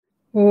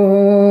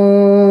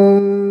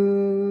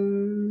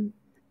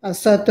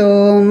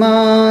Asato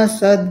ma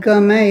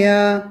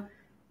sadgamaya,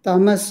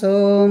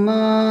 tamaso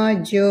ma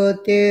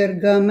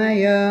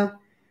jyotirgamaya,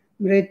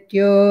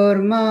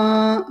 mrityorma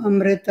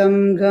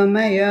amritam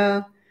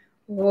gamaya.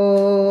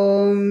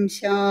 Om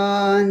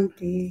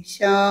Shanti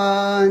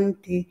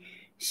Shanti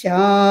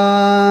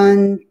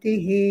Shanti.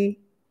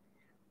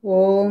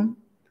 Om,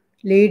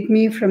 lead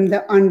me from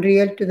the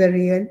unreal to the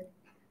real.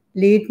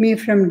 Lead me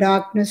from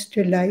darkness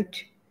to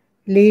light.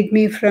 Lead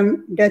me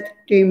from death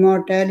to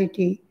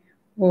immortality.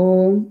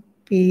 Om,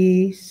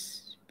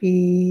 peace,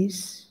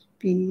 peace,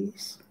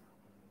 peace.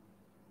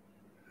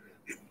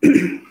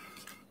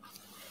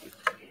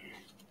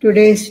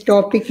 Today's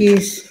topic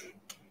is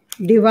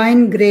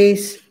divine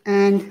grace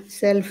and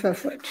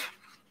self-effort.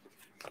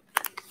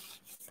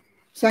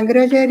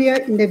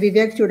 Shankaracharya in the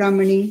Vivek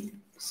Chudamani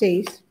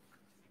says,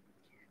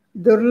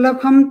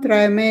 Durlabham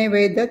trayame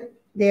vedat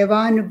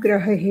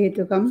devanugraha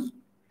hetukam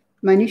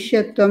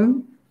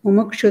manishyatvam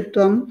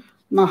mumukshutvam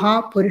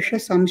mahapurusha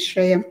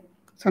samshrayah.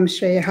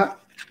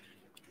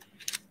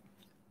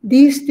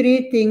 These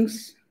three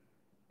things,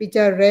 which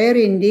are rare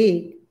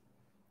indeed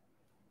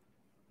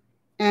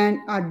and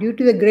are due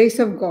to the grace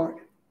of God,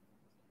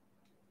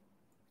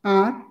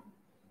 are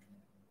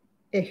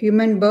a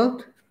human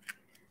birth,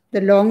 the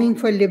longing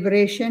for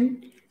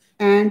liberation,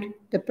 and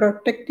the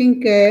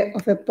protecting care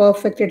of a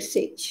perfected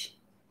sage.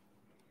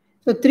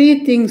 So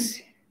three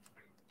things: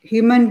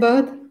 human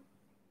birth,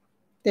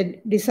 the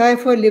desire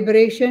for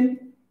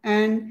liberation,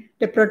 and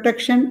the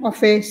protection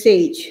of a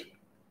sage,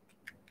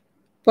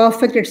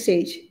 perfected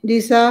sage.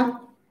 These are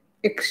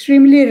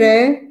extremely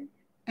rare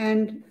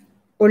and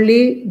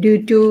only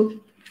due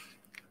to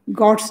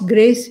God's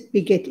grace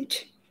we get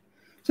it.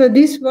 So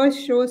this verse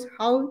shows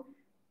how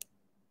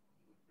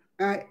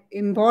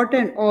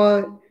important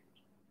or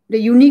the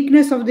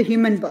uniqueness of the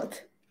human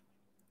birth.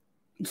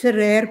 It's a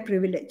rare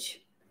privilege.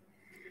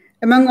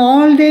 Among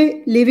all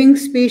the living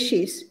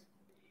species,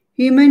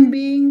 human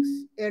beings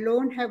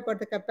alone have got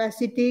the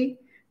capacity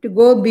to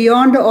go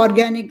beyond the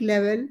organic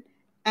level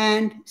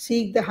and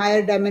seek the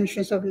higher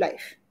dimensions of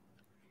life.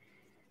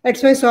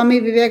 That's why Swami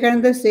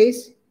Vivekananda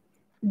says,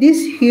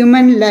 this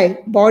human life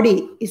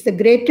body is the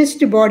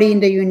greatest body in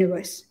the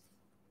universe,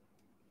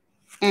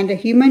 and a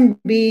human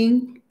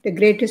being the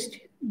greatest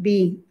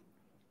being.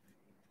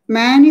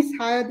 Man is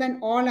higher than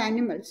all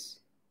animals,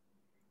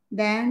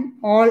 than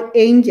all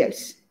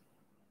angels.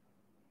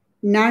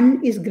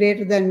 None is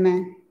greater than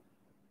man.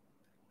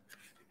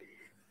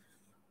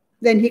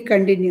 Then he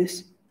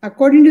continues,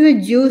 according to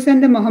the Jews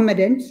and the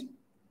Mohammedans,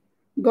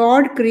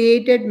 God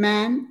created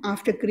man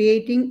after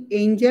creating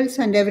angels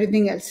and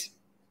everything else.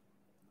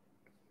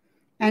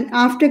 And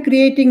after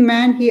creating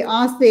man, he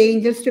asked the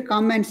angels to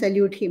come and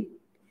salute him.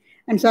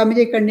 And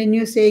Swamiji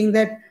continues saying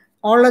that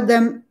all of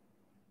them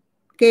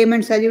came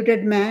and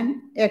saluted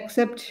man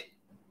except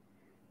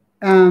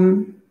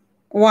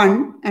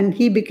one, and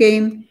he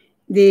became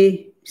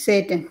the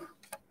Satan.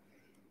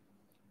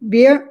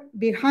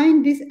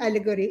 Behind this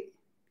allegory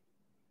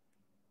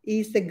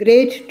is the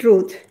great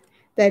truth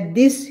that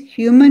this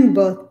human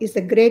birth is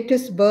the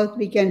greatest birth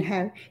we can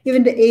have.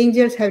 Even the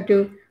angels have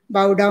to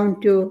bow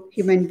down to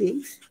human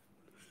beings.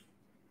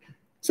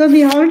 So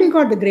we already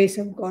got the grace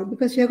of God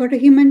because we have got a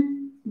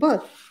human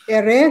birth,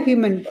 a rare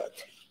human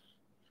birth.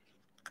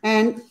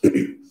 And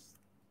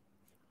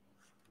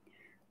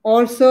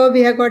also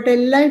we have got a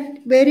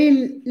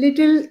very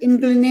little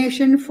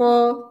inclination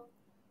for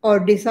or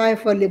desire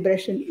for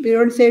liberation. We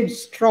don't say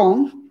it's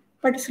strong,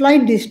 but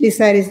slight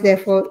desire is there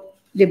for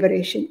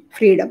liberation,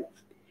 freedom.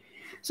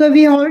 So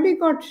we already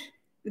got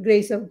the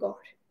grace of God.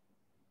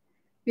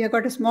 We have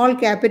got a small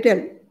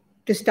capital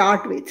to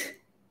start with.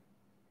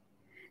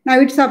 Now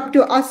it's up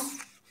to us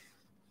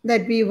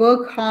that we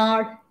work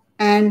hard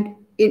and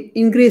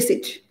increase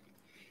it.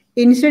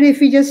 Instead,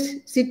 if we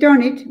just sit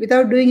on it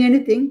without doing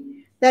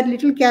anything, that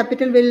little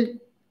capital will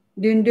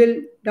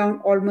dwindle down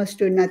almost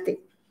to nothing.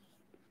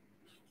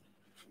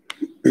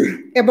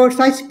 About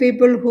such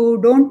people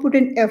who don't put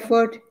in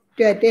effort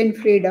to attain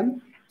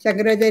freedom,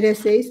 Shankaracharya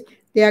says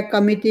they are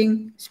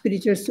committing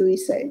spiritual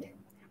suicide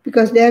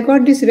because they have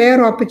got this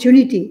rare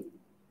opportunity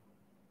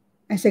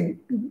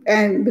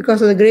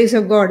because of the grace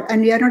of God,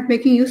 and we are not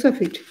making use of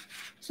it.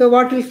 So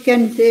what we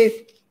can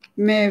say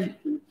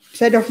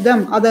said of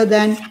them other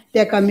than they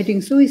are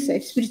committing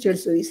suicide, spiritual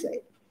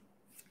suicide.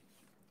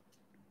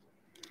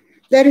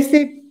 There is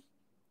a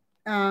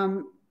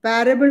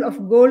parable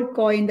of gold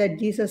coin that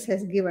Jesus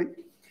has given.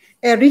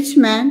 A rich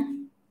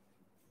man,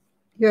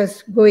 he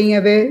was going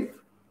away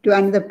to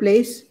another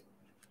place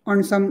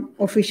on some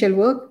official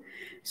work.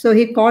 So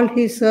he called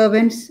his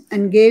servants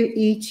and gave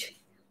each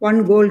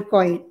one gold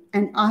coin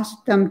and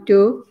asked them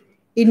to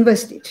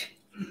invest it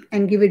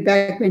and give it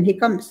back when he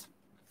comes.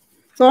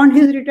 So on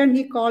his return,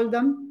 he called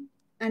them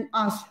and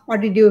asked,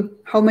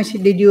 how much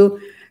did you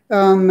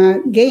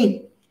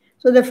gain?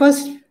 So the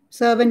first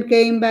servant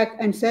came back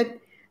and said,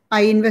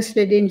 I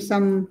invested in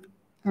some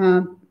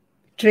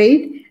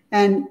trade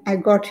and I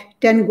got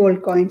 10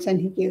 gold coins, and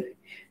he gave it.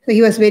 So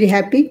he was very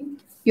happy.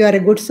 You are a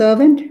good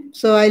servant.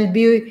 So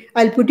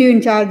I'll put you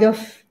in charge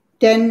of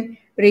 10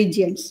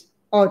 regions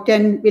or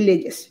 10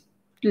 villages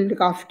to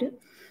look after.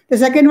 The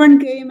second one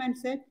came and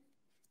said,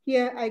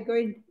 here I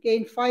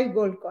gain 5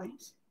 gold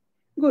coins.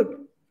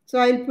 Good. So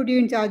I'll put you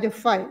in charge of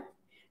 5.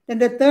 Then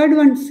the third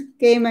one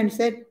came and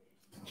said,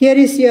 here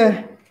is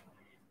your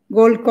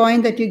gold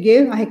coin that you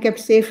gave. I kept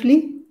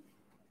safely.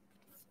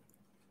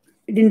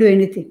 It didn't do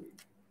anything.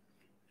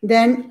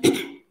 Then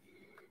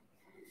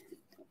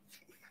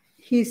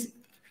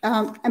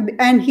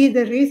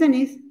the reason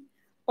is,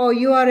 oh,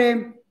 you are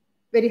a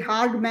very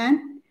hard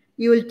man.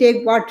 You will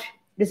take what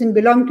doesn't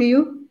belong to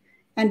you.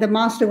 And the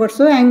master got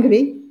so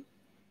angry.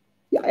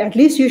 At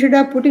least you should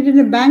have put it in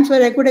the bank so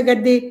that I could have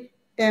got the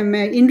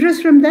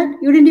interest from that.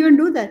 You didn't even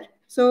do that.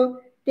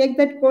 So take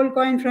that gold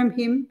coin from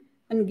him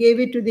and gave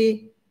it to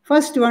the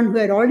first one who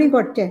had already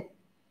got 10.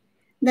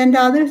 Then the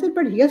other said,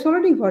 but he has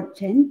already got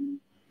 10.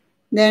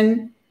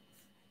 Then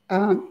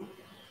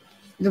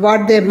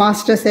what the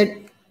master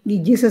said,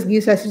 Jesus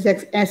gives us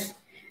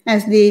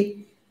as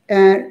the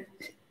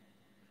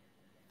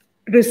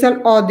result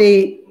or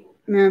the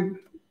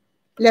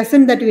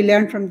lesson that we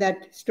learn from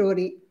that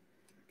story.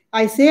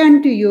 I say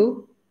unto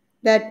you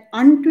that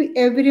unto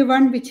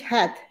everyone which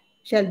hath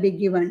shall be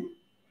given,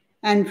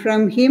 and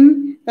from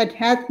him that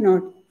hath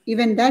not,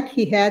 even that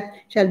he hath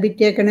shall be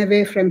taken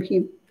away from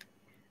him.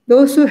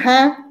 Those who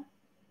have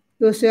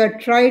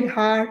tried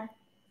hard,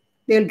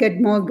 they'll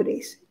get more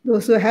grace.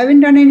 Those who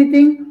haven't done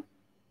anything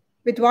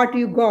with what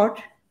you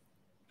got,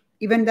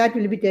 even that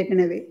will be taken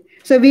away.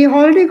 So we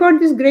already got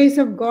this grace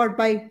of God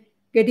by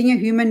getting a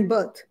human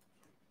birth.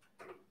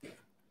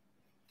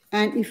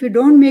 And if you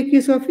don't make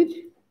use of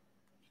it,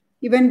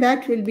 even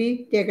that will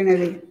be taken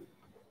away.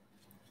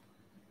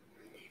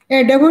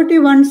 A devotee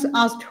once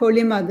asked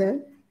Holy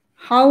Mother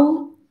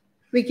how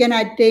we can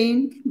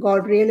attain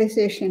God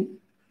realization.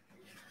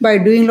 By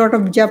doing a lot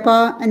of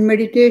japa and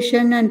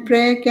meditation and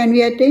prayer, can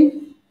we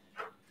attain?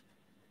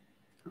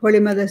 Holy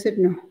Mother said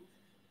no.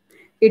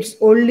 It's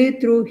only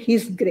through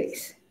His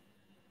grace.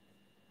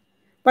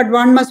 But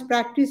one must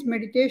practice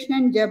meditation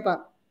and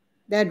japa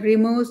that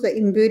removes the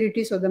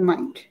impurities of the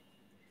mind.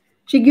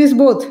 She gives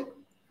both.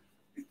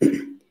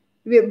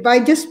 By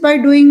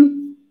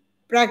doing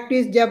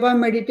practice, japa,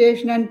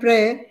 meditation and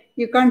prayer,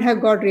 you can't have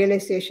God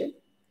realization.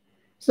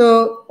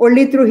 So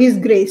only through His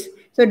grace.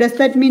 So does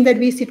that mean that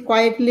we sit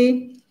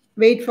quietly,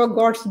 wait for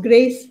God's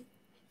grace?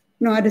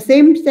 No, at the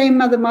same time,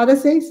 the Mother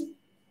says,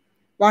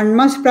 one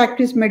must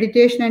practice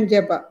meditation and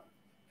japa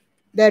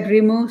that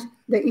removes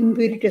the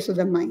impurities of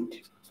the mind.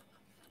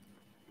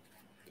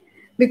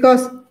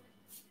 Because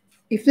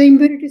if the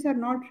impurities are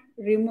not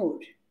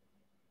removed,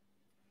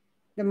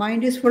 the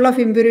mind is full of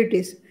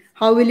impurities,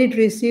 how will it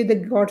receive the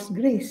God's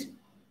grace?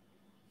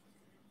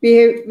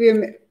 We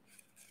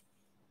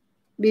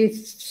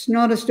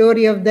know the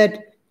story of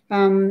that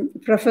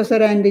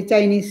professor and the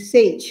Chinese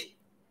sage.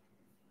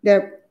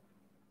 The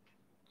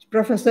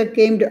professor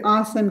came to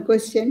ask some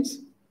questions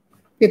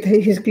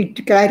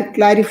to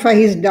clarify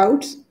his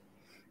doubts,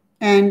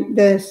 and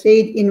the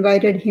sage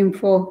invited him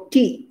for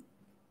tea.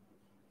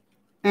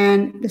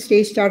 And the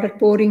sage started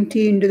pouring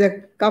tea into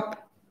the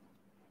cup.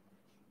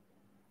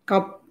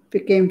 Cup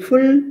became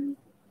full.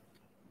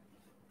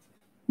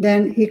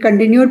 Then he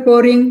continued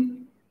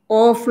pouring,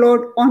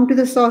 overflowed onto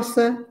the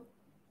saucer.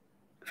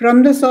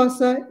 From the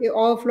saucer,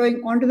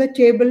 overflowing onto the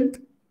table.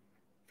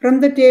 From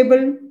the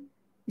table,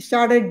 it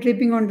started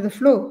dripping onto the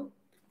floor.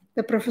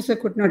 The professor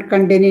could not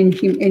contain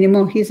him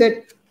anymore. He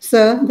said,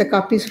 "Sir, the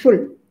cup is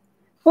full."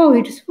 "Oh,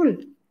 it is full."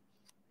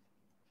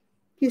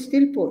 He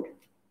still poured.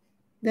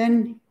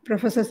 Then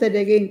professor said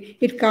again,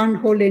 "It can't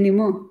hold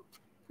anymore."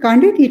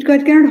 "Can't it? It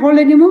cannot hold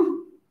anymore?"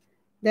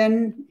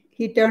 Then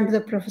he turned to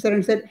the professor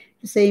and said,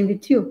 "The same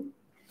with you.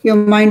 Your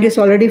mind is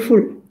already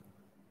full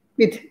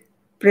with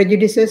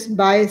prejudices,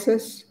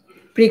 biases,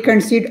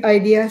 preconceived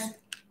ideas.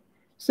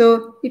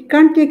 So it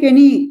can't take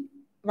any,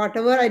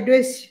 whatever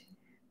advice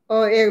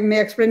or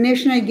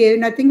explanation I gave,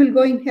 nothing will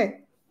go in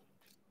here."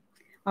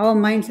 Our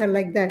minds are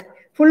like that,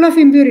 full of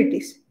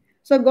impurities.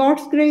 So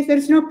God's grace, there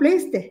is no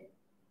place there.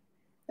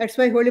 That's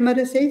why Holy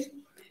Mother says,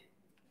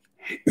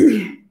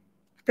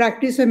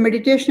 practice of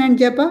meditation and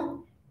japa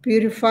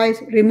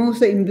purifies, removes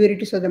the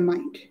impurities of the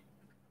mind.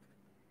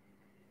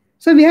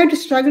 So we have to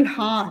struggle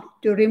hard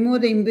to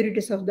remove the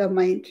impurities of the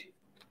mind.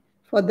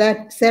 For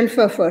that,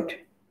 self-effort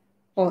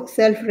or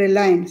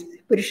self-reliance,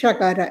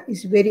 Purusharaka,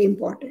 is very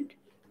important.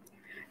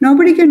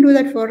 Nobody can do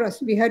that for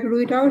us. We have to do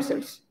it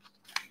ourselves.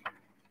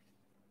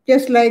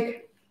 Just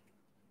like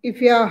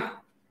if you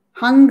are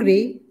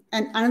hungry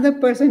and another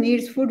person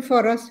eats food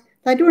for us,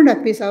 that won't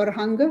appease our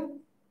hunger.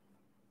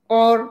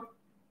 Or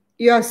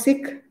you are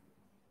sick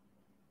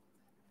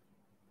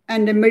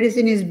and the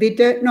medicine is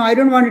bitter. "No, I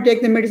don't want to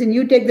take the medicine.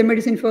 You take the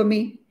medicine for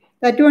me."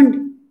 That won't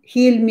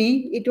heal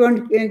me. It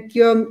won't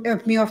cure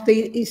me of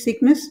the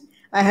sickness.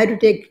 I had to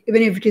take,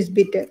 even if it is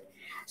bitter.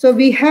 So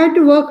we have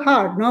to work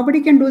hard.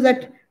 Nobody can do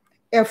that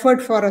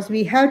effort for us.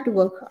 We have to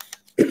work hard.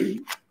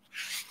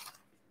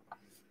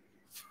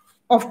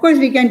 Of course,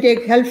 we can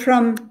take help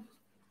from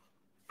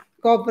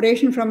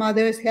cooperation from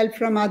others, help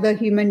from other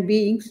human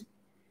beings.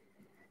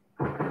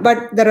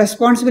 But the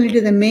responsibility,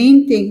 the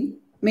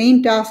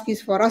main task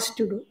is for us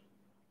to do.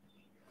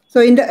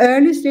 So in the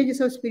early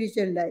stages of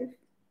spiritual life,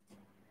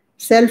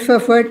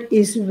 self-effort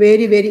is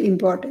very, very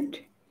important.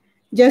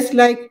 Just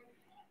like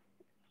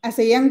as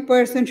a young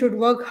person should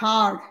work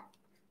hard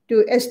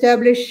to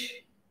establish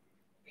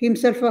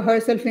himself or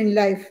herself in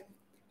life,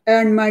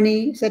 earn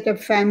money, set up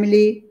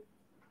family,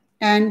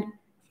 and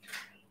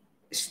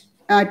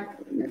uh,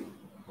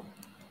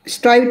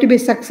 strive to be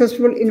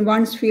successful in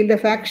one's field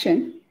of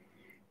action,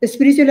 the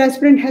spiritual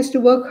aspirant has to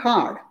work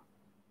hard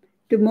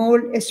to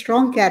mold a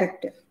strong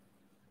character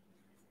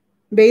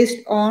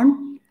based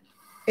on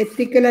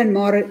ethical and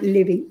moral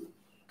living.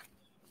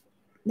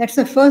 That's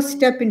the first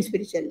step in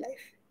spiritual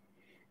life.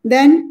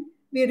 Then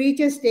we reach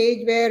a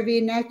stage where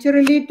we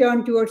naturally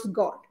turn towards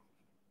God,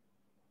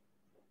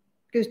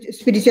 to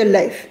spiritual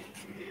life.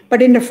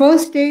 But in the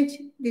first stage,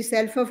 the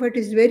self-effort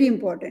is very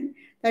important.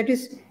 That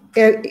is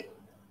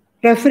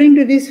referring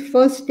to this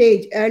first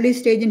stage, early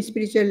stage in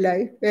spiritual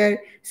life,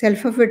 where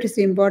self-effort is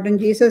important.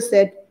 Jesus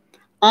said,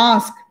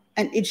 "Ask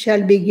and it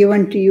shall be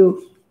given to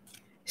you.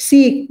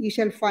 Seek, ye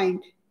shall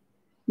find.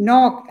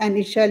 Knock, and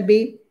it shall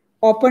be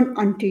opened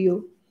unto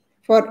you.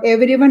 For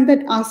everyone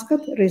that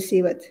asketh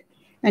receiveth,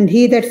 and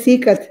he that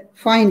seeketh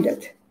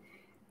findeth,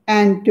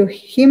 and to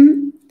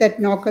him that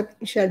knocketh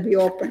it shall be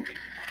opened."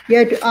 You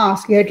have to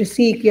ask, you have to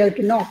seek, you have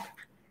to knock.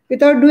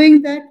 Without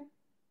doing that,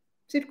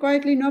 sit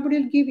quietly, nobody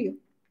will give you.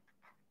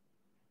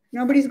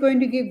 Nobody's going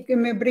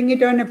to bring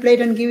it on a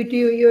plate and give it to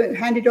you, you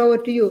hand it over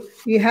to you.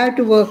 You have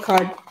to work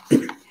hard.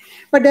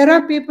 But there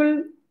are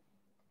people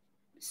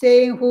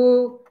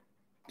who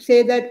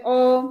say that,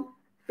 oh,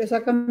 the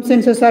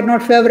circumstances are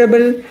not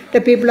favorable,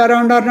 the people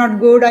around are not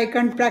good, I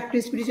can't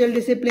practice spiritual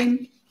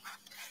discipline.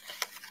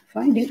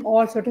 Finding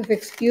all sorts of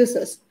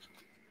excuses.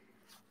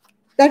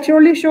 That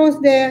only shows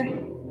their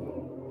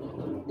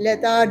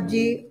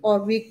lethargy or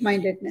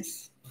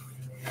weak-mindedness.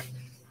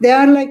 They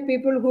are like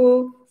people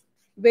who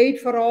wait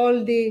for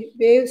all the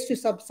waves to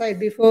subside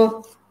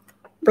before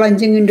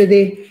plunging into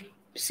the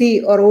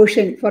sea or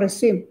ocean for a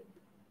swim.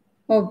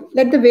 Oh,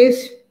 let the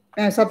waves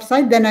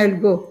subside, then I will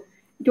go.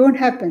 It won't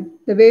happen.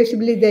 The waves will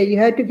be there. You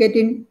have to get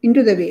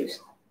into the waves.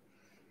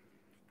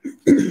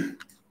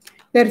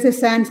 There is a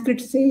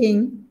Sanskrit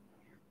saying,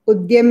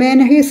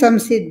 "Udyamena hi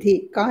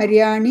samsiddhi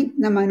karyani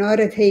na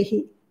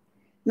manorathaihi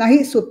nahi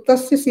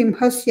suptasya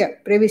simhasya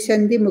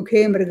pravisandi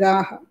mukhe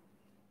mrigaha."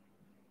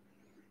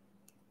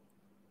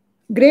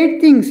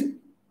 Great things,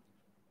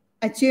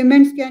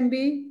 achievements can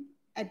be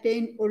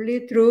attained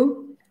only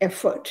through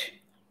effort,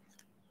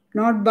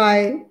 not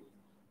by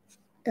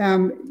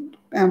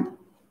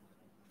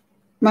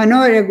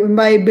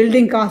by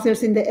building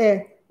castles in the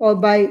air or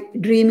by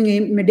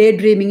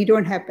daydreaming. It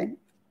won't happen.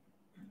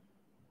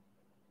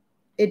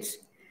 It's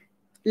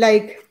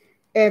like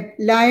a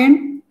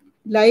lion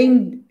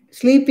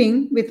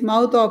sleeping with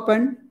mouth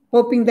open,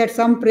 hoping that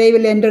some prey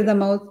will enter the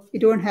mouth.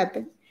 It won't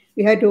happen.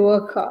 We have to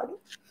work hard.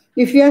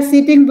 If you are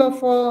sitting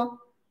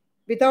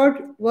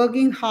without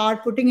working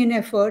hard, putting in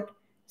effort,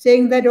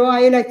 saying that, oh,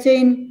 I will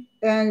attain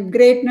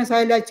greatness,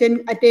 I will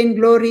attain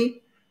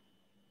glory,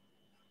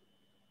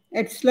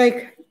 it's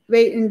like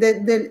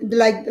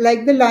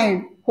like the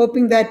lion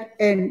hoping that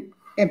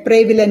a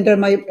prey will enter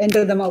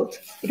the mouth.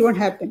 It won't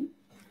happen.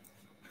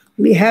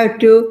 We have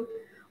to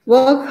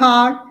work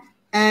hard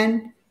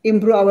and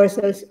improve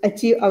ourselves,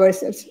 achieve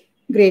ourselves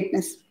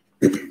greatness,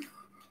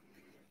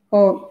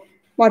 or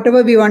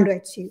whatever we want to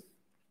achieve.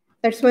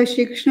 That's why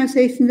Shri Krishna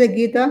says in the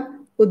Gita,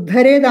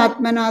 "Uddhared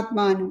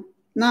atmanatmanam,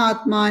 na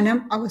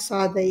atmanam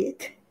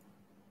avasadayet."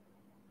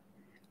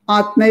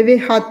 Atmaive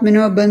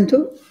hatmano bandhu,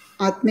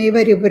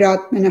 atmaiva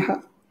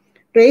ripuratmanaha.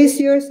 Raise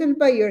yourself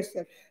by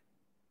yourself.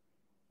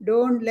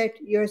 Don't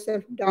let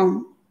yourself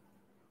down,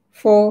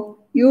 for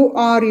you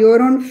are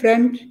your own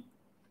friend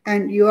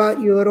and you are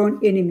your own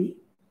enemy.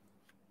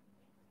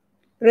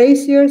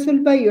 Raise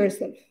yourself by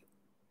yourself.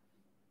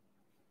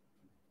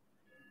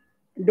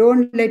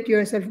 Don't let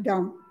yourself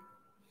down.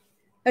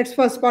 That's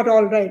first part,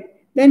 all right.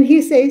 Then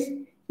he says,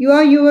 you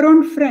are your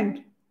own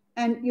friend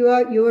and you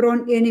are your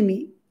own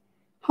enemy.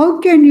 How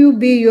can you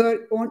be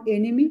your own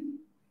enemy?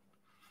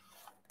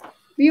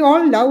 We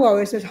all love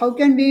ourselves. How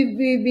can we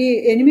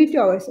be enemy to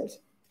ourselves?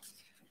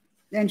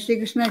 Then Sri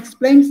Krishna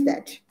explains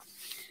that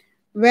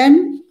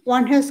when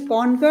one has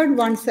conquered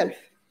oneself,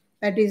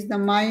 that is, the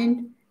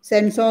mind,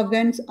 sense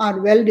organs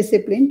are well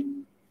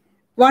disciplined,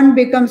 one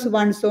becomes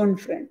one's own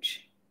friend.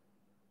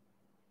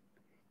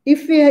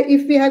 If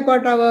we have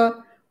got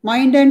our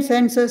mind and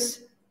senses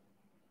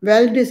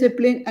well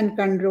disciplined and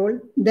controlled,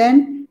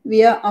 then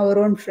we are our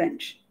own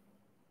friends.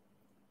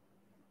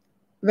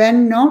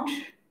 When not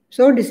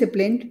so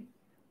disciplined,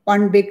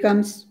 one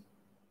becomes,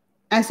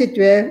 as it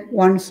were,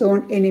 one's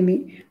own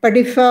enemy. But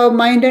if our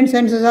mind and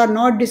senses are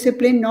not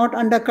disciplined, not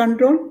under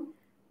control,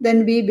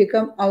 then we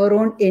become our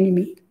own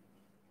enemy.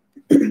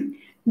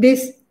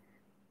 This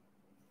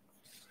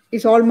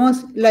is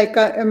almost like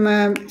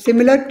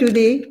similar to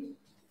the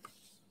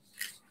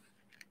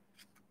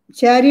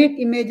chariot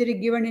imagery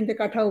given in the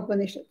Katha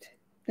Upanishad.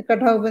 The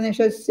Katha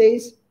Upanishad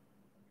says,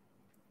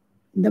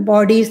 The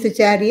body is the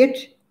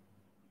chariot.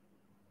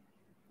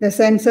 The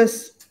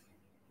senses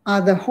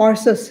are the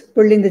horses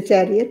pulling the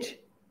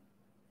chariot.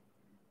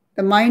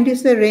 The mind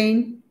is the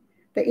rein.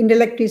 The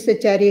intellect is the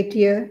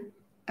charioteer.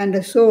 And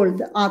the soul,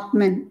 the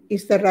Atman,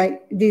 is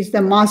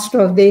the master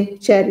of the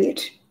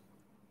chariot.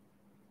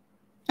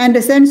 And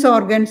the sense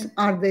organs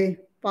are the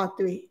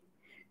pathway.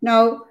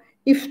 Now,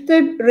 if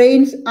the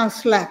reins are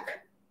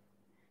slack,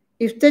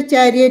 if the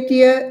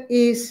charioteer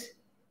is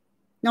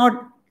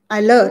not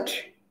alert,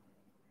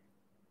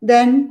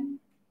 then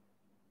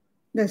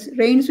the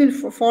reins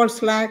will fall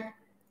slack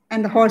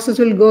and the horses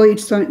will go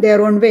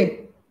their own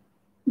way.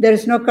 There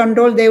is no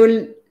control. They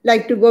will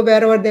like to go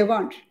wherever they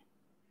want.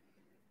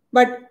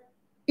 But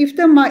if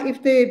the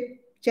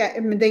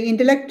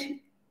intellect,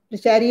 the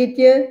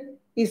charioteer,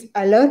 is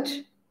alert,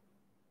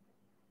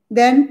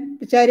 then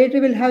the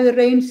charioteer will have the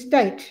reins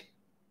tight.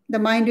 The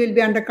mind will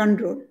be under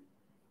control.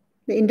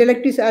 The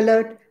intellect is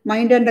alert,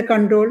 mind under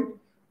control,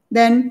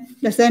 then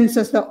the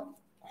senses, the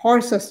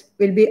horses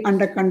will be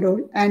under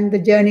control and the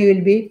journey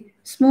will be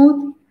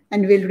smooth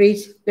and will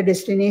reach the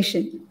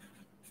destination.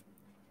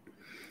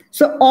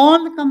 So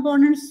all the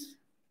components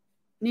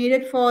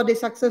needed for the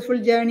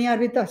successful journey are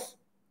with us.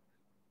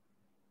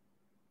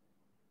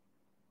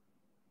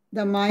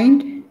 The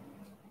mind,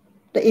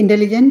 the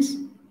intelligence,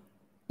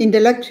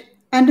 intellect,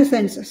 and the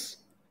senses.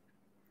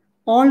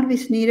 All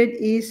which needed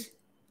is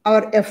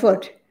our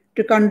effort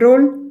to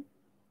control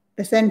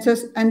the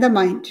senses and the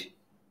mind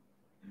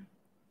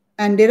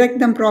and direct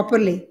them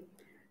properly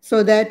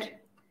so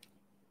that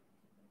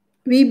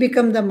we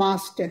become the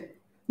master,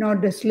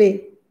 not the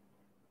slave.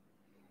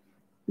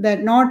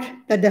 Not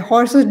that the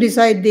horses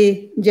decide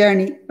the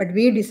journey, but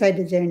we decide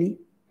the journey.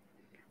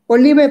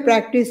 Only by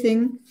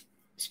practicing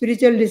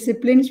spiritual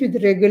disciplines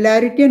with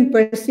regularity and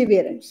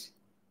perseverance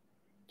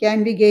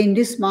can we gain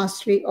this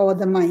mastery over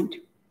the mind.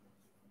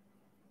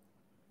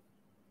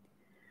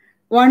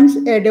 Once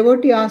a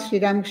devotee asked Sri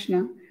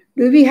Ramakrishna,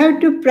 do we have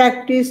to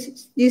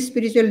practice these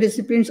spiritual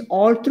disciplines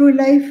all through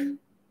life?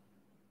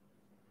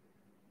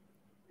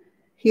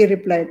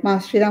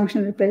 Master Sri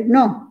Ramakrishna replied,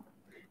 no,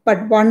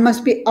 but one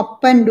must be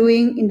up and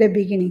doing in the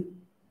beginning.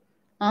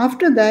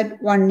 After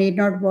that, one need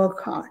not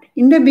work hard.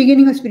 In the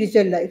beginning of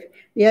spiritual life,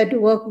 we have to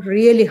work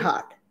really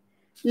hard.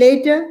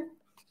 Later,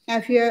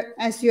 as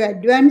you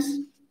advance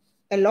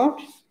a lot,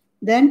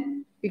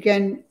 then you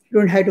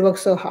don't have to work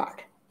so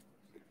hard.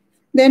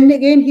 Then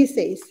again he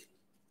says,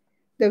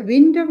 the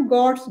wind of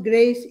God's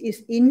grace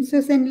is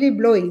incessantly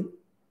blowing.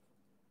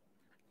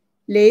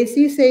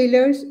 Lazy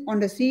sailors on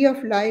the sea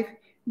of life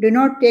do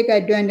not take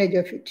advantage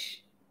of it.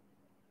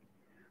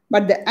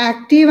 But the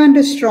active and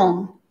the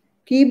strong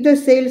keep the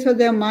sails of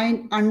their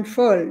mind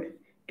unfurled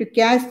to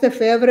catch the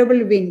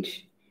favorable wind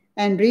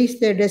and reach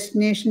their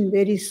destination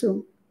very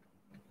soon.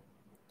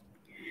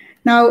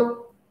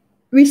 Now,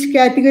 which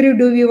category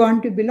do we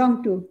want to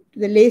belong to? To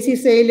the lazy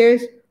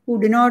sailors who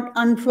do not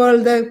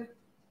unfurl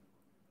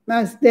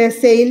their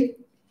sail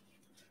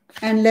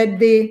and let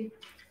the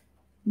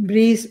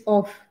breeze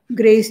of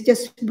grace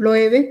just blow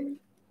away?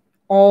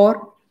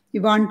 Or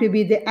you want to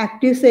be the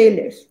active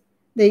sailors,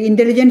 the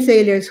intelligent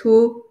sailors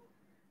who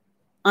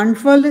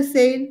unfurl the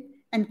sail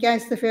and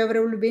catch the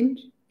favorable wind?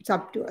 It's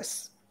up to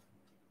us.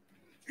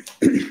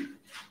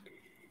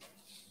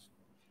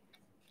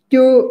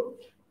 To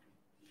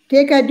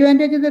take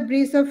advantage of the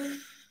breeze of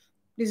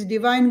this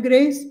divine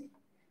grace,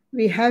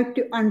 we have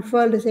to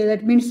unfurl the sail.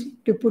 That means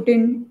to put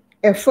in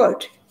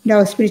effort in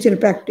our spiritual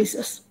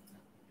practices.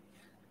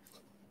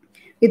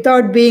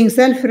 Without being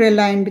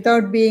self-reliant,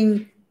 without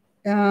being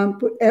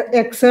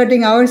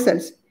exerting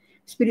ourselves,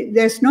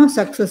 there's no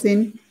success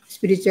in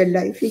spiritual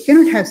life. We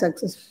cannot have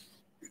success.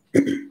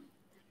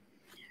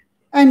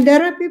 And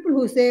there are people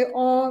who say,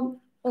 oh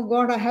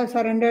God, I have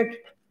surrendered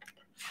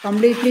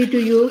completely to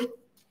you.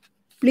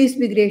 Please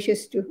be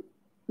gracious to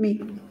me.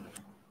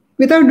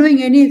 Without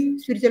doing any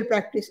spiritual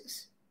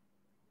practices.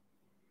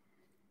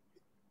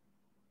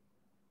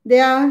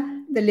 They are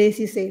the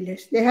lazy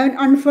sailors. They haven't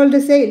unfurled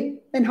the sail.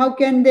 Then how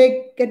can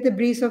they get the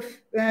breeze of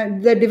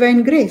the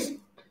divine grace?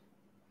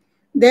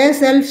 Their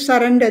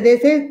self-surrender, they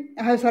say,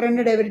 I have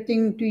surrendered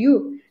everything to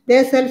you.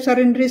 Their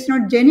self-surrender is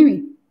not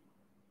genuine.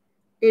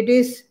 It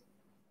is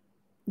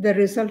the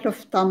result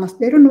of tamas.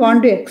 They don't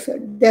want to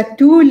exert. They are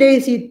too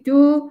lazy,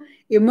 too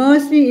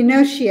immersed in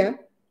inertia,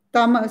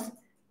 tamas,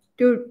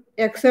 to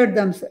exert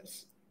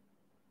themselves.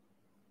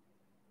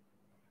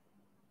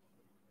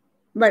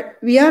 But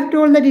we are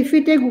told that if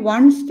we take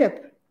one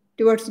step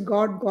towards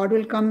God, God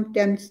will come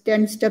 10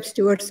 steps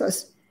towards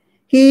us.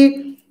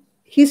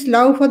 His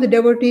love for the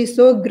devotee is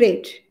so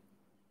great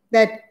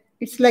that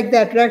it's like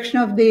the attraction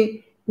of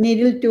the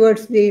needle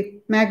towards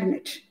the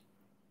magnet.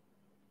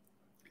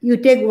 You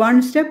take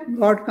one step,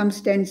 God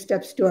comes 10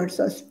 steps towards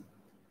us.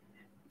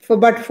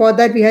 But for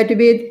that, we have to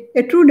be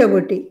a true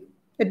devotee.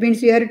 That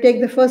means we have to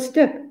take the first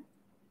step.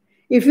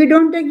 If we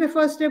don't take the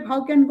first step,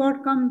 how can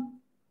God come?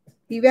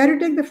 We have to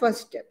take the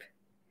first step.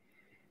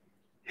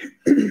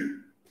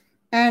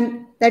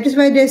 And that is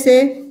why they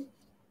say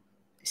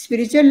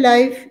spiritual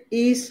life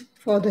is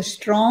for the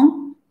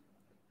strong,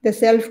 the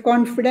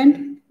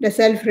self-confident, the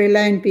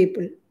self-reliant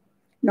people.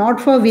 Not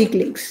for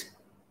weaklings.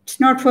 It's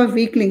not for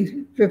weaklings,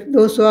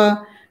 those who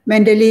are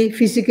mentally,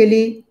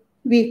 physically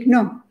weak.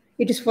 No,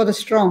 it is for the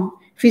strong,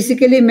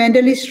 physically,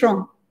 mentally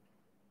strong,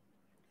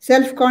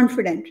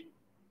 self-confident,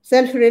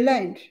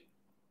 self-reliant.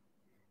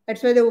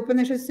 That's why the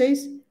Upanishad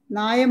says,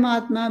 Nayam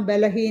Atma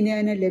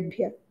Balahina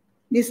Lebhya.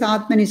 This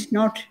Atman is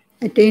not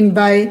attained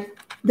by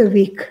the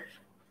weak.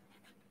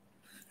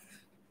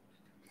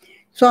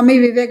 Swami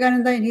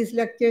Vivekananda in his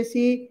lectures,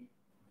 he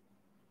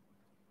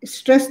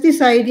stressed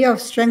this idea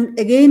of strength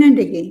again and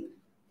again.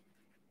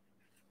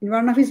 In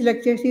one of his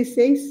lectures, he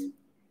says,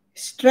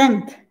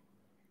 strength.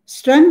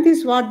 Strength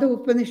is what the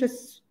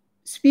Upanishads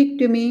speak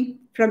to me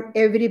from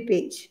every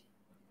page.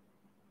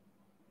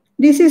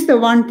 This is the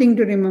one thing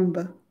to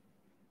remember.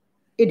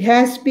 It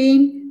has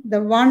been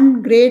the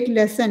one great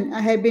lesson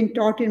I have been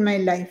taught in my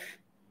life.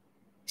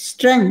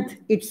 Strength,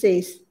 it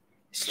says.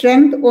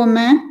 Strength, O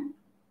man,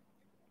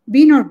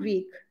 be not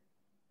weak.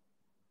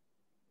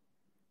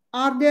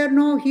 Are there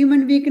no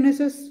human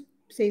weaknesses?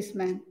 Says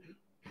man.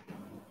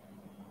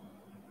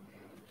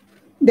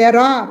 There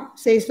are,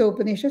 says the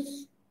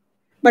Upanishads.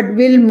 But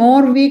will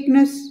more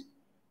weakness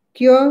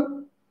heal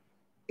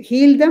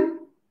them?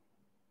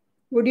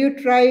 Would you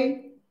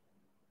try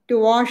to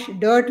wash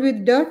dirt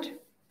with dirt?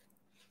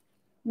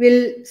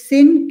 Will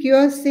sin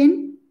cure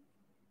sin?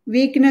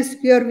 Weakness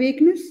cure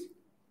weakness?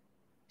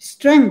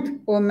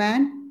 Strength, O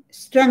man,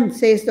 strength,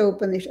 says the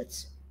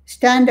Upanishads.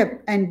 Stand up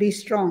and be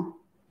strong.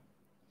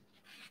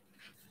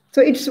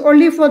 So it's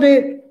only for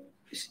the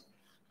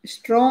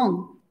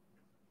strong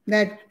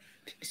that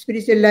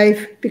spiritual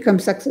life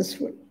becomes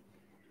successful.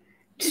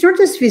 It's not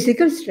just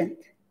physical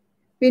strength.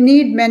 We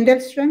need mental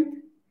strength.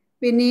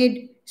 We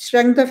need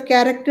strength of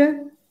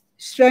character,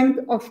 strength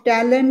of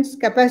talents,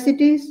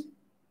 capacities.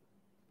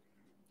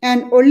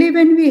 And only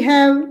when we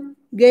have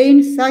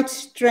gained such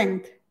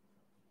strength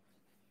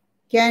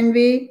can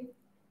we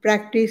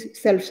practice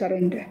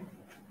self-surrender.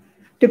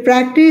 To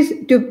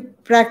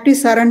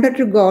practice surrender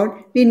to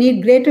God, we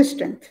need greater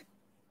strength.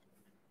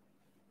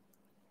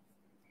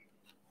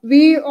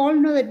 We all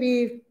know that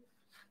we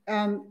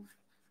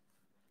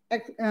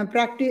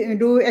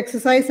do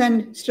exercise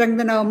and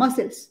strengthen our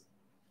muscles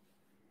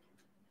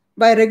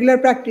by regular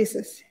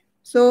practices.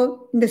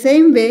 So in the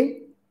same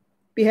way,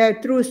 we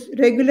have, through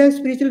regular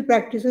spiritual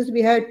practices,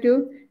 we have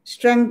to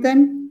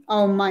strengthen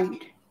our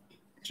mind.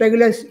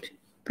 Regular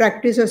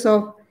practices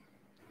of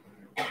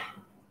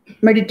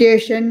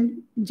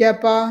meditation,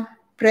 japa,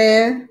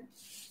 prayer,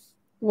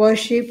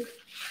 worship,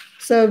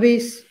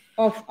 service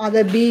of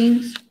other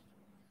beings.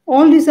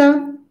 All these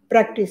are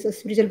practices,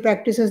 spiritual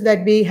practices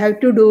that we have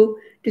to do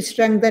to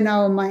strengthen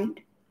our mind.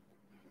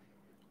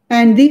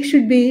 And these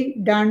should be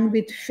done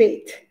with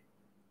faith.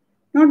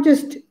 Not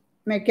just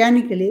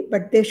mechanically,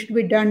 but they should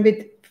be done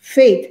with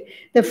faith,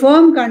 the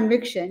firm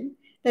conviction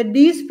that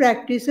these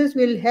practices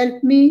will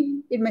help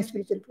me in my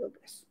spiritual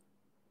progress.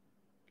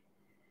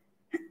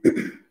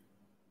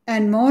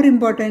 And more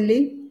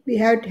importantly, we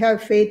have to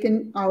have faith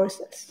in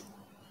ourselves.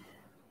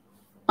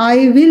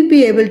 I will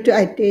be able to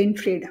attain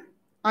freedom.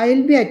 I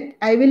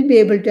will be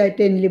able to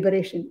attain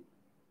liberation.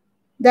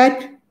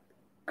 That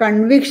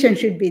conviction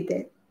should be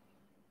there.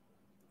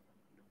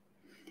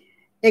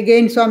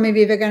 Again, Swami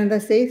Vivekananda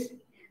says,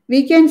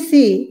 we can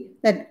see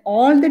that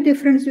all the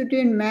difference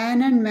between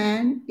man and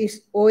man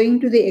is owing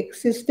to the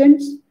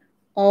existence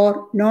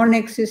or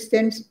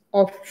non-existence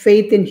of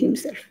faith in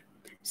himself.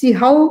 See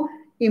how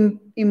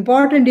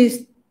important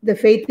is the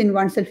faith in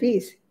oneself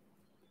is.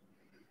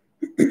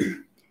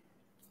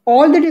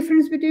 All the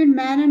difference between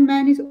man and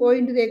man is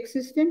owing to the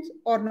existence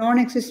or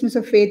non-existence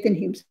of faith in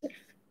himself.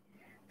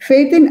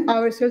 Faith in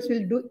ourselves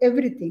will do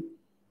everything.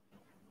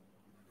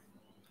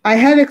 I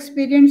have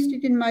experienced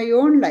it in my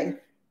own life,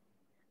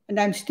 and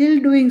I'm still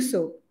doing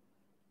so.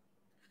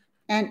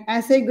 And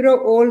as I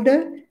grow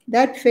older,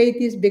 that faith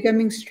is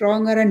becoming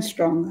stronger and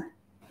stronger.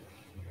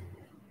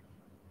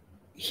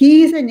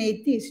 He is an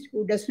atheist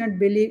who does not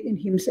believe in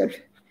himself.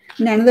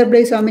 In another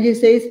place, Swamiji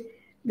says,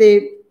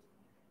 the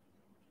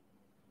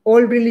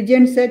old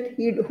religion said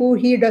who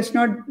he does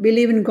not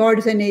believe in God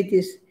is an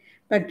atheist.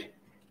 But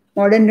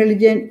modern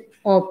religion,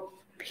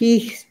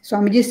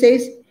 Swamiji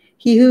says,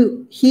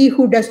 he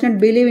who does not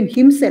believe in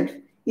himself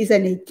is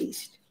an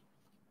atheist.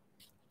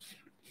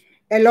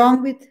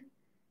 Along with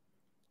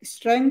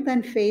strength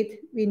and faith,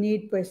 we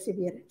need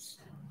perseverance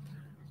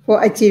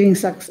for achieving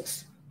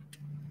success.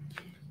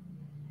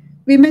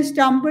 We may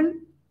stumble,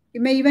 we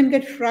may even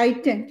get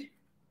frightened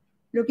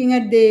looking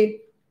at the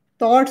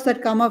thoughts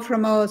that come up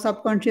from our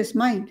subconscious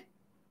mind.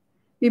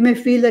 We may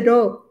feel that,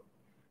 oh,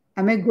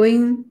 am I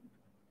going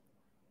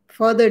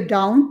further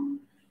down,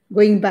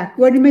 going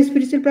backward in my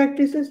spiritual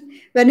practices?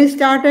 When I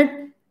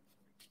started,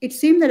 it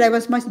seemed that I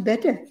was much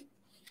better.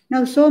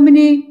 Now so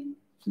many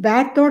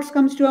bad thoughts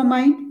comes to our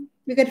mind,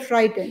 we get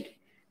frightened.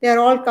 They are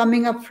all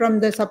coming up from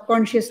the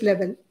subconscious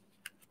level.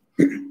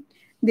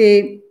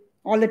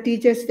 All the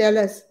teachers tell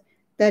us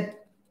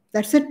that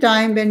that's a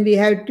time when we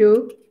have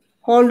to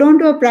hold on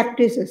to our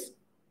practices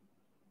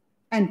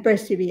and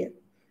persevere.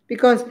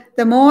 Because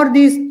the more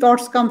these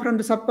thoughts come from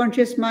the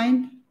subconscious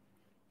mind,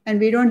 and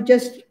we don't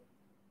just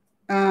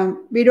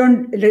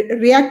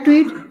react to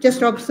it,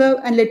 just observe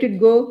and let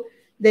it go,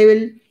 they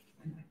will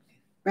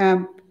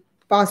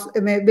pass.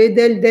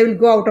 They will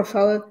go out of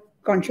our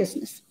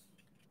consciousness.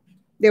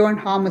 They won't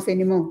harm us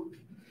anymore.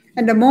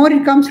 And the more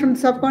it comes from the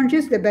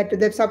subconscious, the better.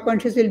 The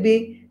subconscious will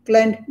be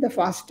cleansed the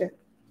faster.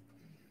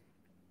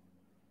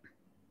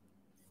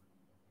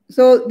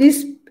 So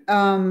this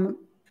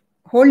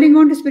holding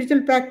on to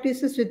spiritual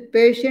practices with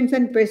patience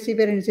and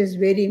perseverance is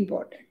very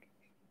important.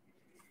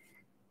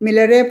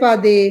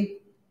 Milarepa, the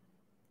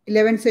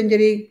 11th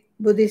century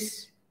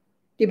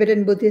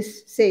Tibetan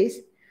Buddhist,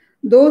 says,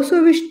 those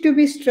who wish to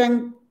be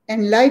strong,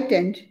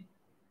 enlightened,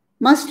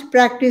 must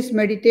practice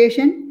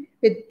meditation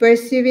with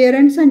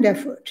perseverance and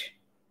effort.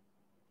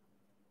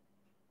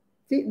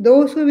 See,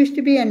 those who wish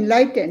to be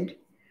enlightened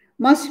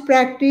must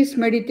practice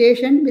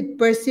meditation with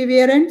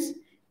perseverance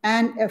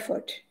and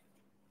effort.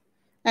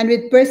 And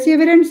with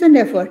perseverance and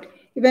effort,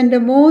 even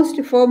the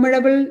most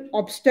formidable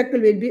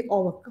obstacle will be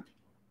overcome.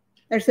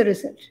 That's the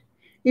result.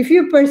 If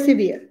you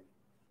persevere,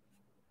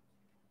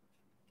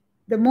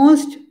 the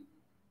most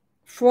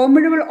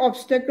formidable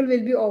obstacle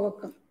will be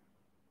overcome.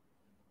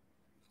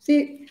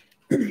 See,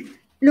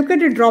 look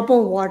at a drop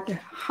of water,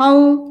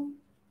 how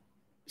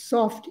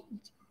soft,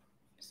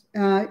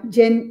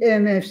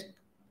 gentle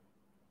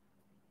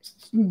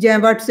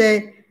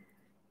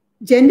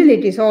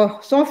it is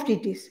or soft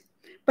it is.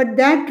 But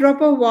that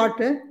drop of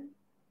water,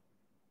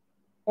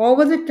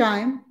 over the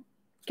time,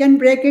 can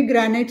break a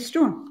granite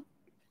stone.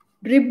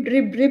 Drip,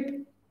 drip,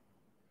 drip.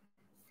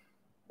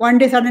 One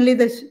day suddenly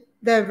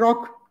the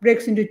rock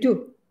breaks into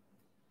two.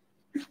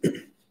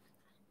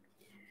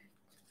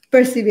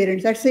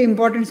 Perseverance, that's the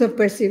importance of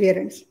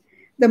perseverance.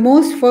 The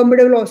most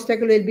formidable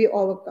obstacle will be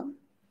overcome.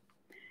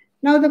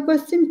 Now the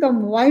question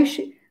comes, why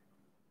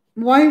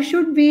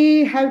should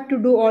we have to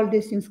do all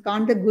these things?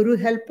 Can't the Guru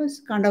help us?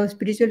 Can't our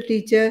spiritual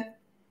teacher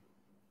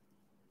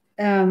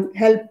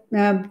help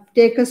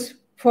take us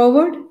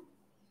forward?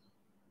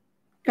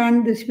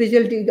 Can't the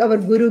spiritual teacher, our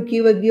Guru,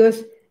 give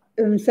us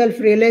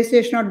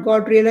self-realization or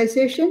God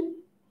realization?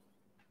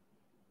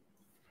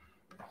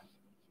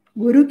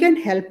 Guru can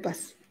help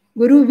us.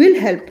 Guru will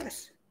help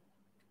us.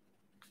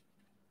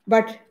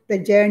 But the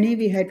journey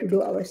we have to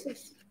do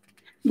ourselves.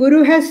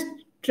 Guru has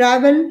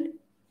traveled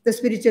the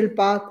spiritual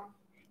path.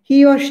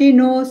 He or she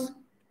knows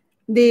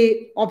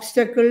the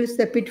obstacles,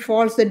 the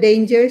pitfalls, the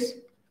dangers,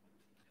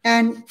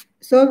 and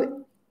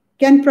so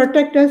can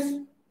protect us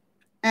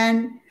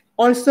and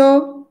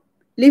also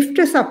lift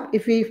us up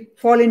if we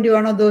fall into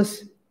one of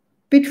those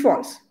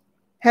pitfalls.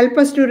 Help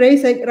us to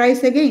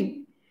rise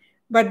again.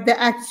 But the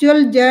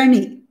actual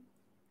journey,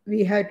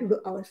 we have to do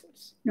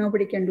ourselves.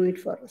 Nobody can do it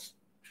for us.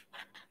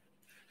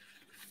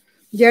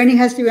 Journey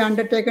has to be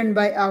undertaken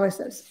by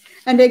ourselves.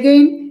 And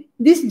again,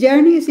 this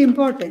journey is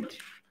important.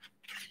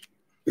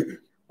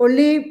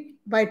 Only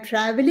by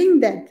traveling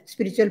that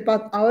spiritual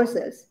path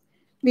ourselves,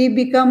 we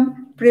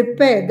become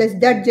prepared.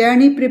 That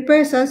journey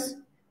prepares us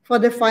for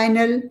the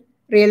final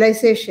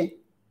realization.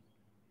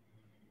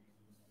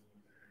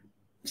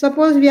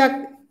 Suppose we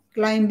are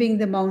climbing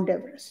the Mount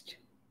Everest.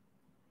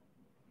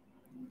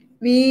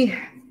 We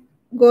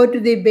go to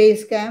the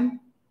base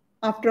camp.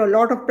 After a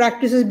lot of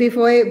practices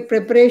before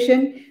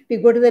preparation, we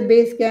go to the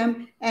base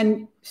camp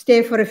and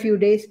stay for a few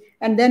days,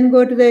 and then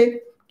go to the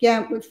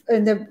camp,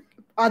 in the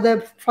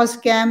other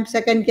first camp,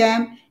 second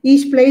camp.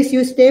 Each place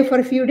you stay for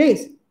a few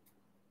days.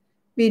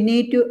 We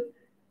need to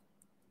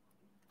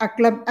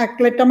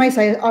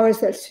acclimatize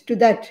ourselves to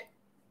that,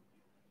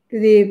 to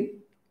the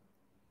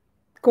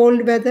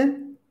cold weather,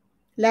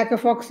 lack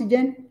of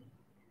oxygen.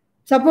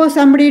 Suppose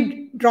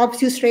somebody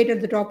drops you straight at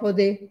the top of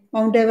the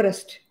Mount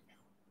Everest,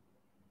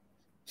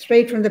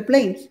 straight from the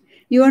plains.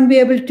 You won't be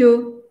able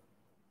to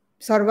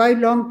survive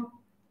long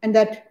in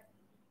that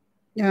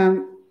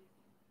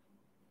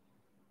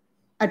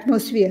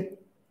atmosphere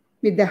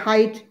with the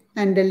height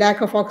and the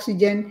lack of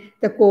oxygen,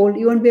 the cold.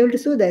 You won't be able to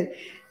do that.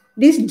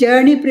 This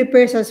journey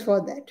prepares us for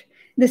that.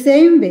 The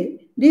same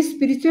way, this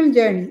spiritual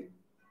journey,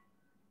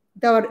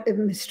 our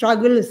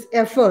struggles,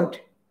 effort,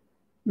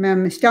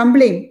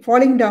 stumbling,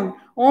 falling down,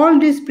 all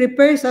this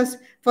prepares us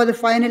for the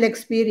final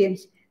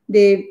experience,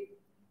 the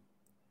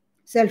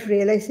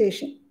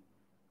self-realization.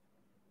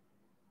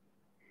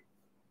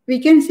 We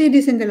can see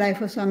this in the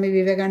life of Swami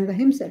Vivekananda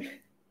himself.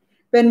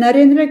 When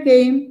Narendra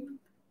came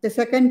the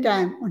second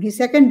time, on his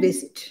second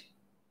visit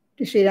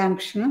to Sri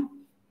Ramakrishna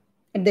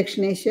at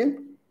Dakshineshwar,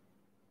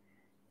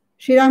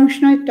 Sri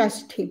Ramakrishna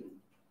touched him.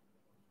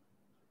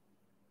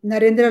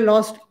 Narendra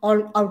lost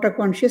all outer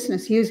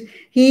consciousness.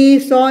 He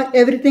saw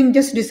everything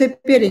just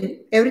disappearing,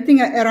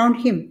 everything around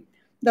him.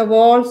 The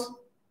walls,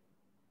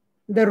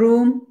 the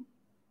room,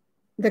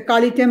 the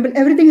Kali temple,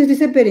 everything is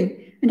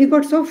disappearing. And he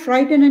got so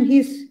frightened and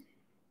he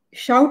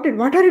shouted,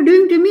 "What are you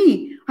doing to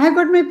me? I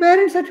got my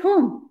parents at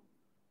home."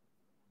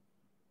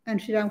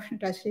 And Sri Ramakrishna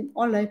touched him.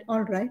 All right,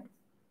 all right.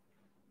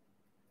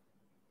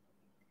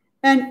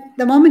 And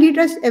the moment he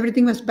touched,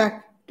 everything was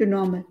back to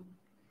normal.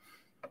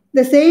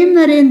 The same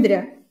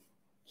Narendra,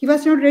 He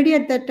was not ready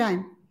at that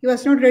time. He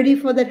was not ready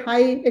for that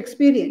high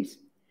experience.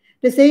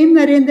 The same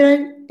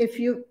Narendra, a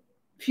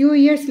few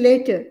years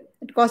later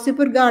at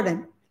Kausipur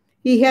Garden,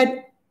 he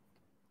had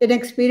an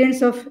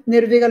experience of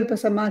Nirvikalpa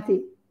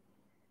Samadhi,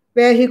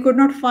 where he could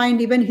not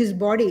find even his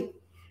body.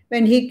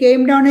 When he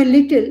came down a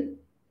little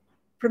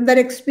from that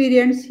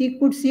experience, he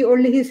could see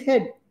only his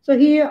head. So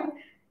he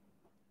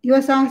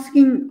was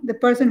asking the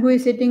person who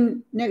is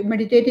sitting,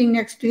 meditating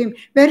next to him,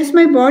 where is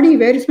my body?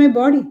 Where is my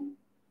body?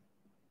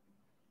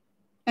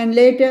 And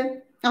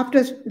later,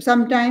 after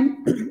some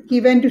time,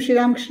 he went to Sri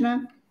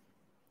Ramakrishna.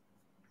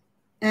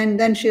 And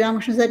then Sri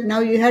Ramakrishna said, now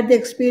you had the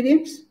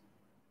experience?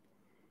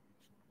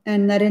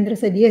 And Narendra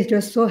said, yes, it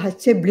was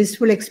such a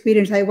blissful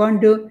experience. I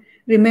want to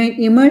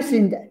remain immersed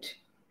in that.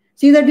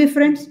 See the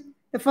difference?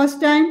 The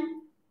first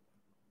time,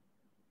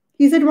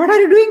 he said, what are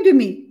you doing to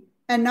me?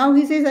 And now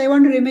he says, I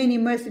want to remain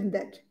immersed in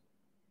that.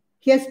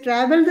 He has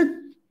traveled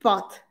the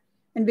path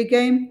and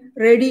became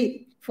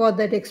ready for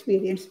that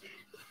experience.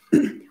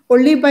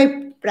 Only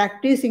by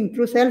practicing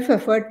through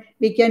self-effort,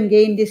 we can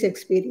gain this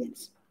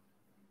experience.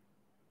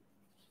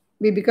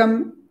 We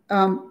become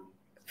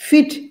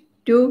fit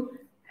to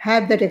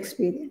have that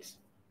experience.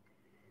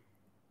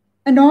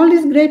 And all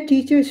these great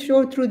teachers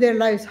show through their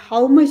lives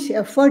how much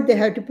effort they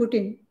have to put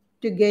in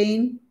to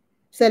gain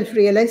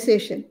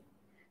self-realization.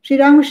 Sri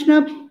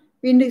Ramakrishna,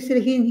 in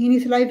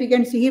his life, we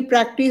can see he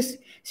practiced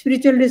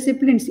spiritual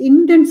disciplines,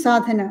 intense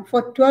sadhana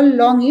for 12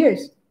 long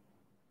years.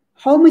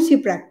 How much he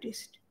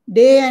practiced,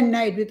 day and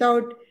night,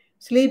 without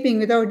sleeping,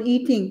 without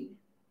eating,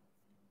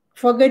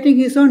 forgetting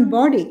his own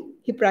body,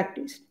 he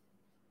practiced.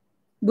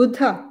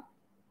 Buddha,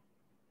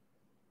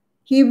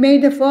 he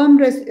made a firm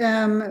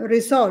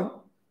resolve,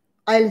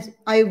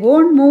 I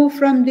won't move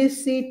from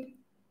this seat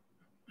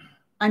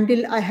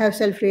until I have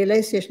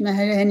self-realization, I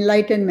have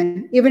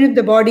enlightenment, even if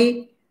the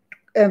body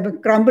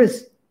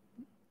crumbles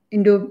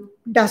into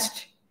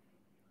dust.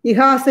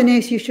 Ihasane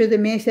shishuda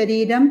me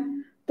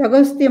sharidam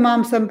tagasti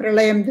mamsam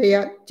pralayam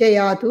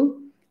jayatu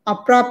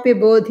aprapya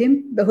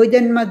bodhim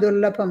bahujanma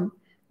dullabham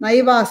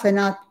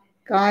naivasanat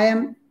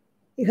kayam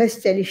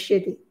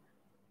ihascharishyati.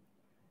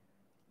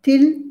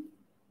 Till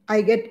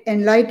I get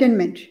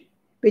enlightenment,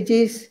 which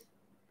is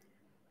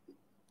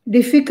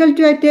difficult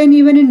to attain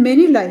even in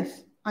many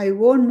lives, I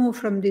won't move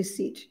from this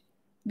seat.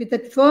 With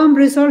that firm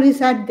resolve he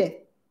sat there.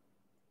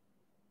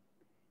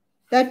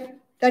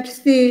 That's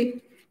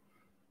the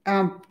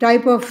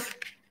type of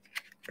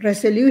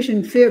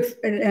resolution,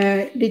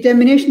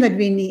 determination that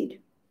we need.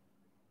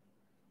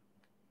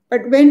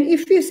 But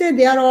if we say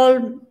they are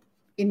all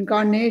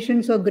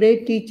incarnations or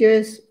great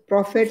teachers,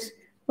 prophets,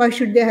 why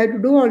should they have to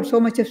do so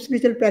much of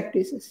spiritual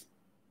practices?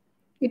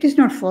 It is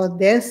not for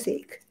their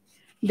sake.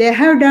 They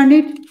have done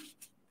it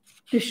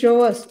to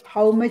show us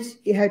how much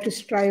you have to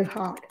strive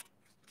hard.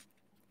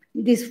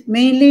 It is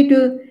mainly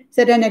to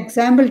set an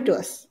example to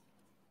us.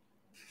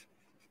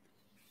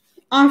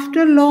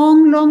 After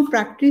long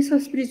practice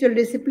of spiritual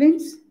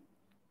disciplines,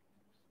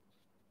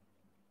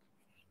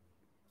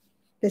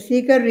 the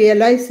seeker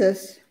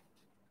realizes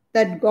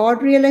that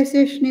God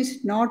realization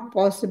is not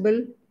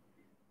possible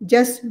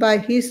just by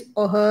his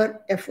or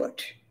her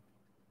effort.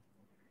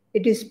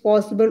 It is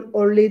possible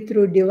only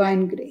through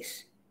divine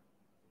grace.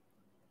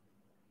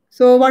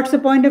 So what's the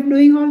point of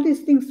doing all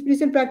these things,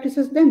 spiritual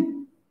practices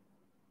then?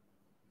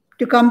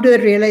 To come to the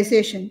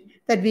realization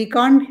that we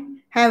can't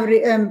have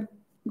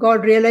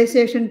God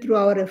realization through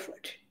our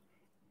effort.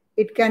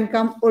 It can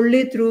come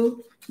only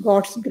through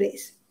God's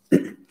grace.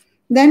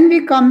 Then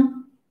we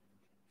come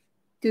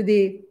to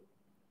the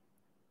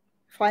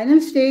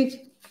final stage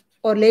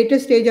or later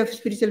stage of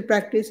spiritual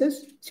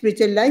practices,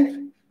 spiritual life,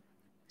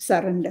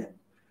 surrender.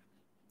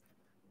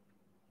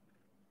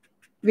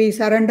 We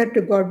surrender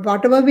to God.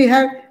 Whatever we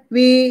have,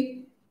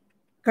 we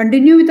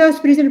continue with our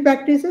spiritual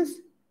practices,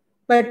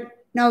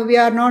 but now we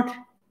are not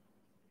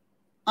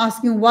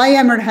asking why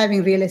I'm not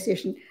having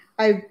realization.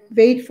 I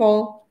wait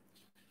for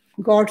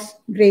God's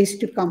grace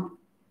to come.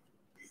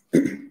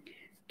 To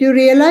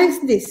realize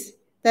this,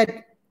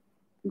 that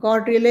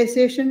God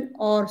realization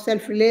or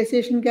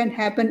self-realization can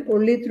happen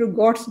only through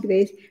God's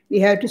grace, we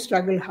have to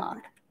struggle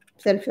hard,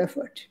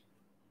 self-effort.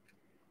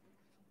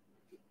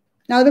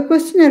 Now the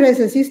question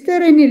arises, is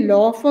there any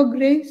law for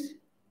grace?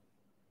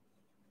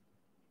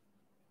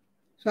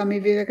 Swami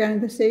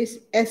Vivekananda says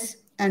yes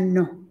and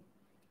no.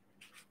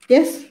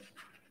 Yes,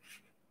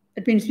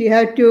 that means we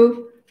have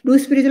to do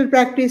spiritual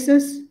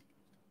practices,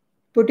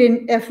 put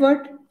in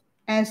effort,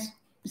 as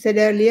said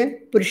earlier,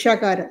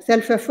 purushakara,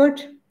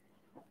 self-effort,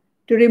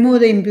 to remove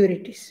the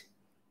impurities.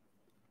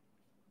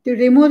 To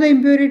remove the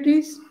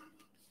impurities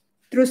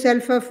through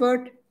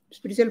self-effort,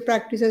 spiritual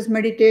practices,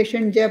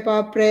 meditation,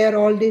 japa, prayer,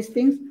 all these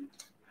things,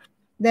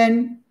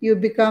 then you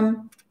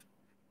become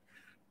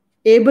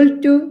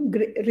able to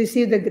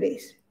receive the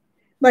grace.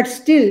 But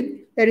still,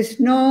 there is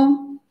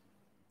no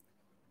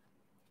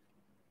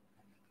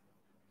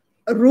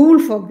rule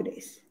for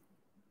grace.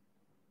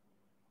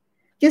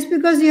 Just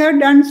because you have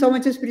done so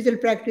much of spiritual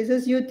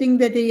practices, you think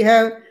that you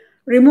have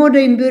removed the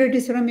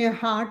impurities from your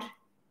heart,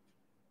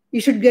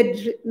 you should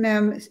get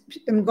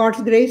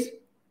God's grace.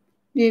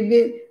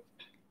 we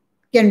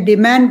can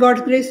demand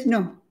God's grace?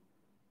 No.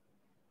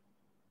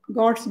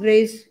 God's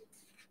grace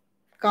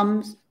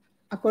comes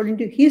according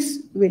to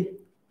His will.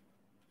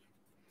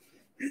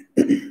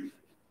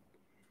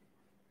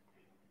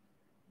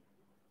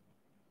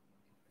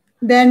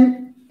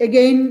 Then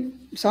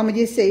again,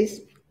 Swamiji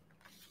says,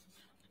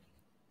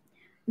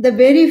 the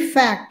very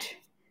fact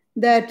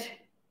that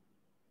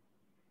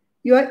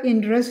you are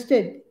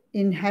interested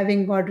in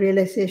having God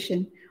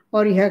realization,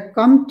 or you have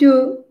come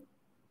to,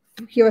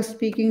 he was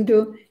speaking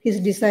to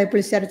his disciple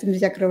Sharachandra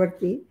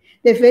Chakravarti,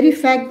 the very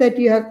fact that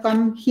you have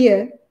come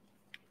here,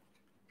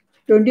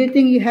 don't you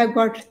think you have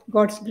got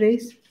God's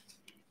grace?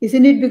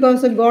 Isn't it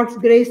because of God's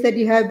grace that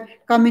you have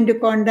come into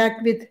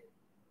contact with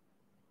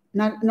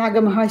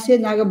Nagamahasaya?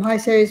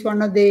 Nagamahasaya is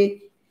one of the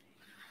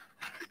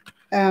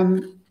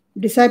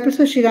disciples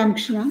of Sri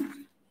Ramakrishna.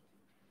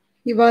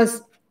 He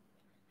was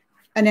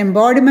an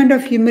embodiment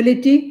of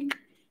humility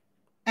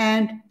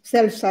and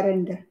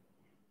self-surrender.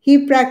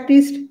 He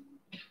practiced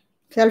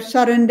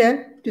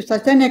self-surrender to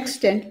such an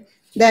extent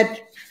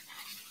that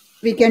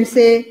we can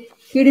say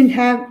he didn't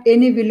have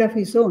any will of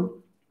his own.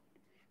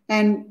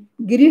 And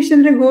Girish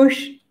Chandra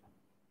Ghosh,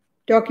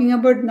 talking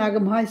about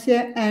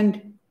Nagamahasaya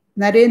and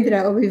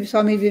Narendra, or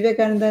Swami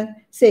Vivekananda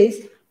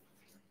says,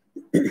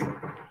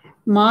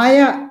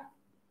 Maya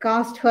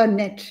cast her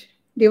net,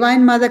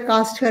 Divine Mother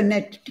cast her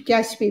net to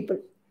catch people.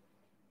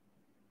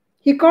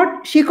 She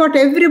caught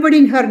everybody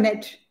in her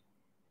net.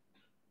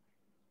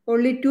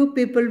 Only two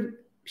people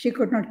she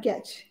could not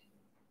catch.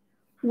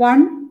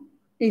 One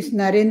is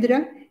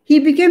Narendra. He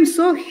became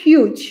so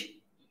huge.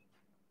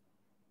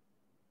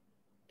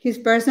 His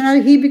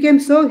personality, he became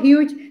so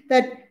huge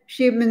that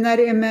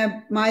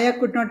Maya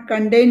could not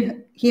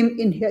contain him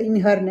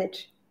in her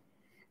net.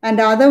 And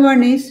the other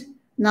one is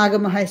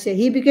Nagamahasaya.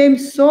 He became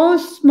so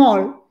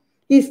small,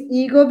 his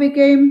ego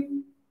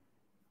became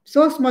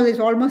so small, it's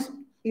almost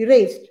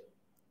erased,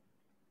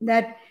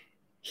 that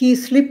he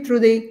slipped through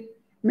the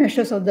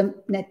meshes of the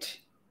net.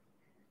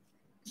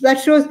 So that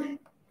shows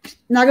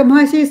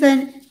Nagamahasaya is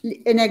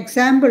an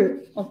example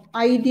of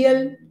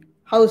ideal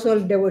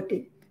household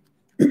devotee.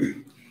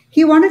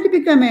 He wanted to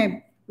become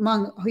a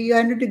monk. He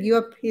wanted to give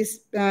up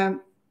his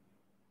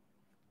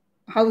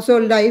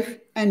household life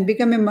and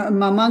become a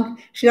monk.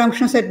 Sri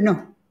Ramakrishna said,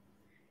 no.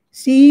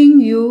 Seeing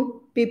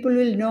you, people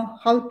will know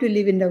how to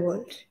live in the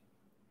world.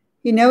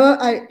 He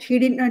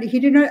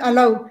did not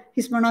allow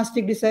his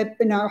monastic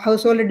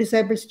household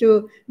disciples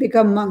to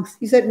become monks.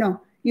 He said, no,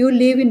 you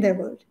live in the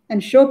world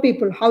and show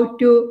people how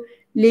to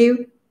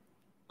live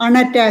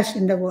unattached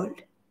in the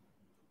world.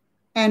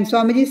 And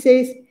Swamiji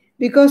says,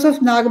 because of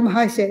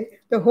Nagamahasaya,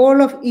 the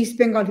whole of East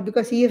Bengal,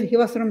 because he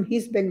was from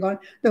East Bengal,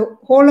 the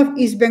whole of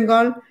East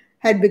Bengal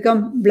had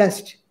become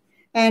blessed.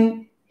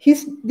 And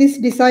this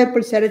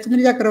disciple,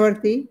 Sharachandra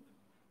Chakravarti,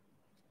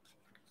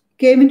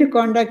 came into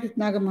contact with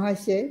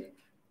Nagamahasaya.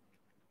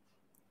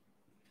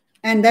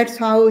 And that's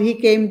how he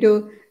came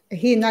to,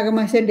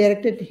 Nagamahasaya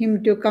directed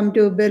him to come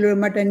to Belur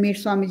Math and meet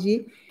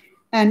Swamiji.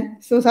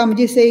 And so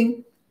Swamiji is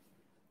saying,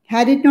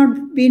 had it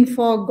not been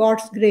for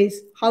God's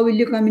grace, how will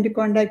you come into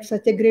contact with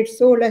such a great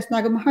soul as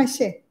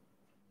Nagamahasaya?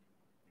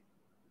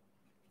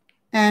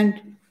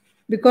 And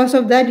because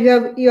of that,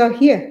 you are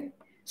here.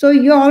 So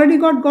you already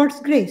got God's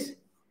grace.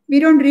 We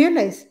don't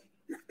realize.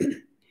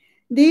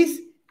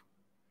 These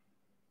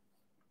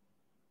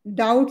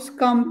doubts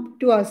come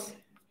to us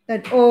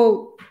that,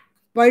 oh,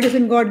 why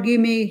doesn't God give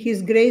me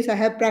His grace? I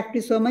have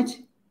practiced so much.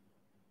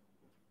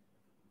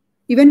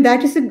 Even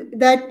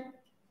that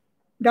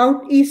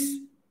doubt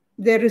is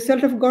the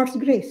result of God's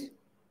grace.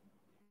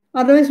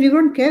 Otherwise, we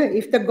wouldn't care.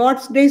 If the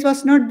God's grace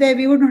was not there,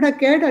 we would not have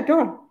cared at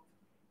all.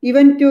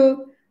 Even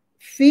to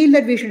feel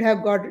that we should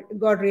have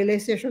God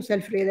realization or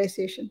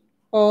self-realization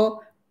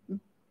or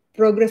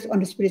progress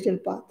on the spiritual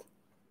path.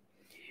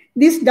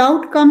 This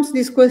doubt comes,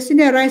 this question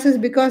arises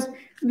because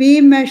we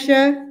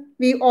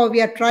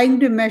are trying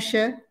to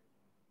measure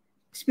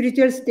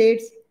spiritual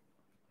states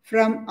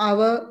from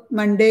our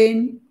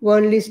mundane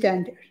worldly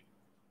standard.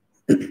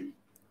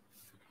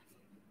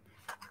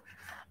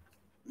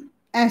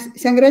 As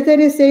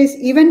Shankaracharya says,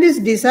 even this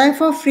desire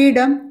for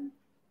freedom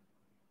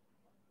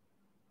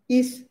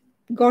is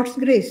God's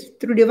grace,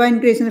 through divine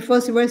grace. In the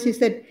first verse, he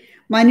said,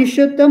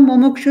 Manushyattam,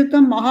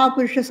 Mumukshuttam,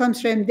 Mahapurusha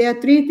Samshrayam. There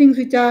are three things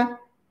which are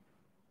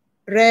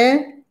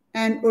rare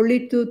and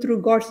only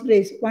through God's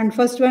grace.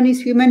 First one is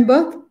human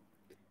birth.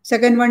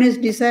 Second one is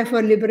desire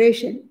for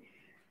liberation.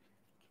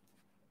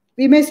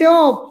 We may say,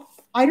 oh,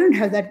 I don't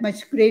have that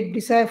much great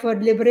desire for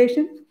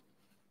liberation.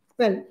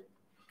 Well,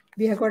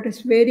 we have got a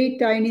very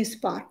tiny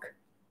spark.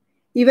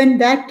 Even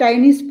that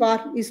tiny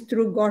spark is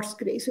through God's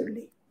grace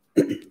only.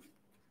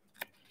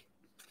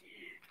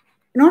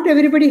 Not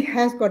everybody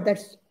has got that,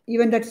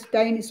 even that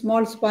tiny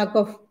small spark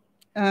of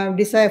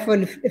desire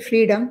for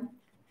freedom.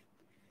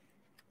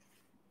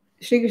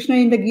 Sri Krishna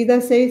in the Gita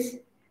says,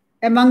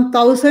 among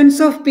thousands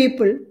of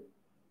people,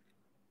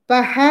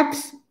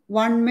 perhaps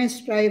one may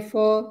strive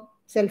for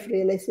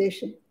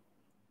self-realization.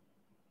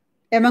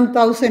 Among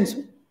thousands.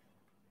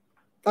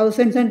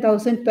 thousands and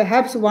thousands,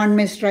 perhaps one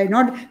may strive.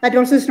 Not that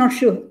also is not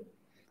sure.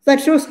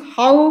 That shows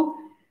how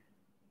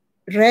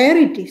rare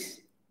it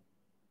is,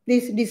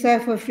 this desire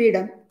for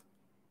freedom.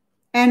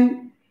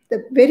 And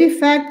the very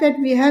fact that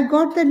we have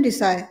got that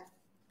desire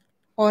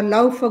or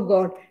love for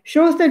God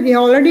shows that we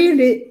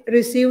already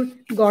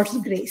received God's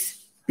grace.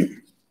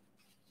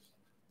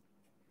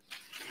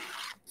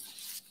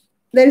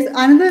 There is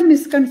another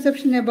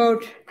misconception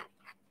about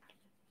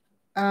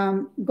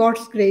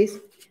God's grace.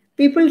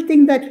 People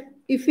think that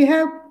if you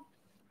have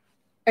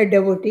a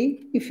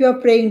devotee, if you are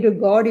praying to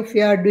God, if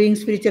you are doing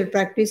spiritual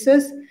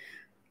practices,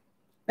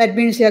 that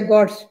means you are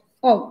God's.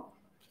 Oh,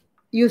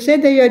 you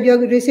said that you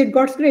have received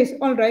God's grace.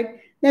 All right.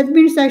 That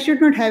means I should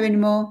not have any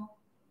more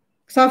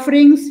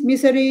sufferings,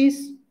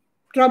 miseries,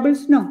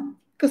 troubles. No,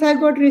 because I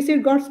got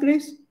received God's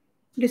grace.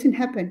 It doesn't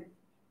happen.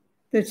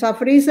 The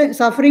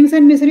sufferings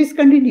and miseries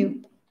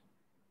continue.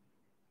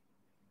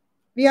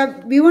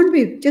 We won't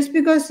be, just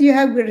because you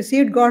have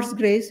received God's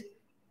grace,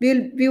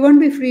 we won't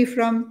be free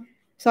from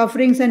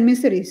sufferings and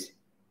miseries.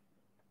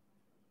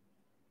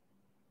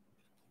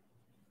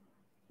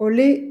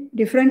 Only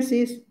difference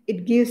is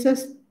it gives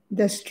us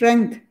the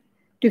strength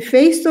to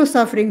face those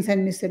sufferings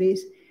and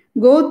miseries,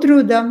 go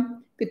through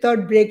them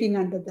without breaking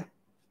under them.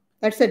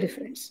 That's the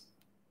difference.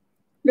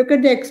 Look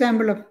at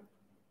the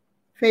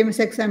famous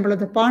example of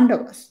the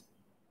Pandavas.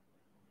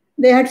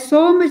 They had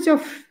so much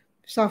of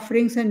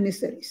sufferings and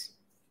miseries,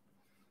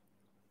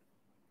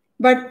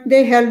 but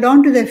they held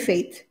on to their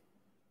faith.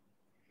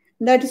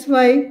 That is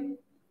why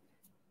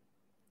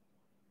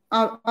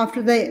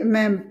after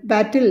the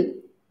battle,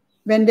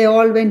 when they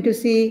all went to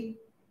see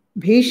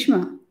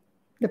Bhishma,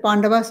 the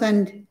Pandavas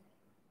and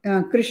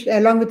Krishna,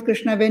 along with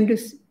Krishna, went to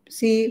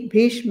see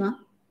Bhishma,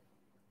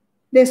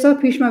 they saw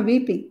Bhishma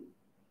weeping.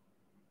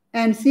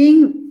 And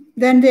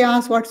then they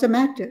asked, what's the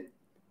matter?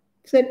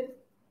 Said,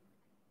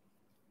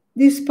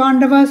 these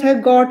Pandavas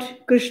have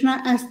got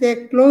Krishna as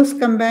their close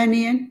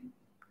companion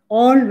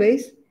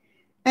always,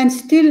 and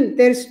still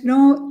there's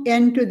no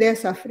end to their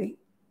suffering.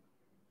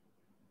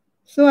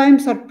 So I'm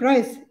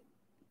surprised,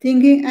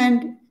 thinking,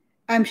 and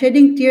I'm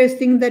shedding tears,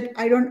 thinking that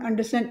I don't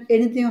understand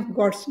anything of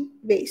God's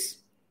ways.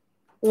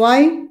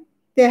 Why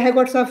they have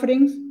got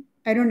sufferings,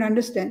 I don't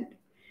understand.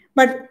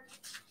 But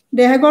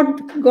they have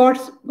got God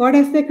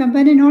as their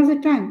companion all the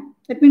time.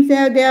 That means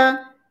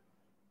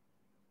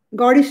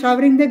God is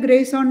showering the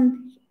grace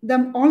on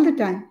them all the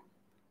time.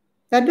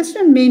 That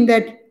doesn't mean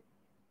that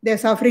their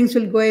sufferings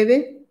will go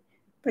away,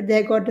 but they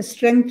have got the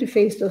strength to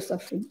face those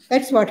sufferings.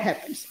 That's what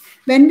happens.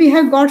 When we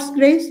have God's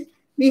grace,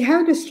 we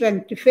have the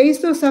strength to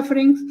face those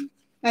sufferings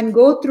and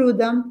go through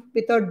them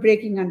without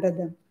breaking under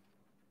them.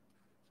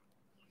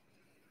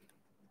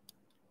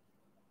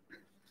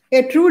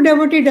 A true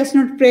devotee does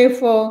not pray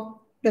for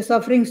the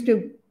sufferings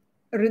to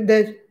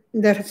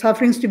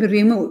be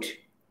removed.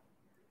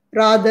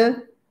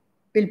 Rather,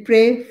 will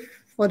pray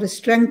for the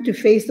strength to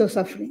face those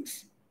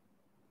sufferings.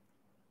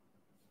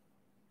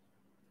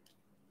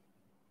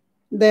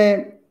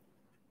 The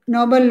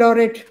Nobel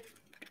laureate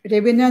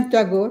Rabindranath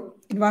Tagore,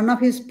 in one of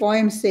his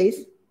poems,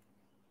 says,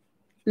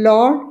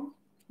 Lord,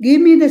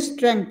 give me the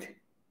strength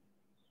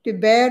to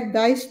bear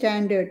thy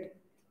standard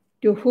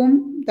to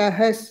whom thou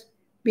hast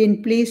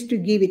been pleased to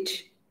give it.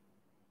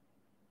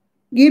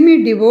 Give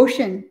me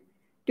devotion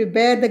to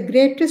bear the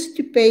greatest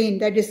pain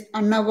that is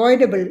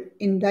unavoidable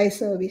in thy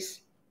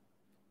service.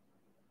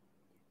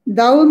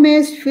 Thou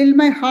mayest fill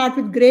my heart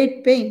with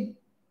great pain.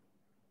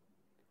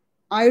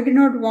 I do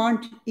not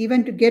want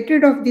even to get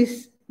rid of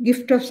this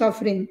gift of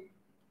suffering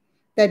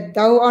that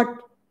thou art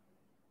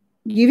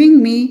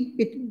giving me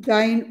with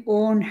thine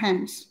own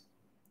hands.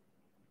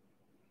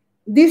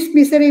 This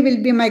misery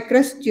will be my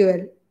crest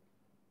jewel,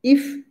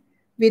 if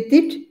with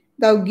it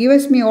thou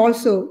givest me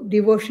also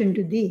devotion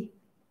to thee.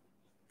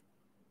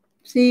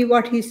 See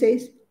what he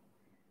says.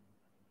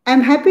 I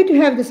am happy to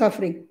have the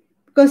suffering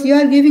because you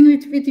are giving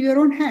it with your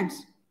own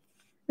hands.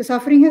 The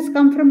suffering has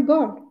come from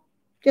God.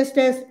 Just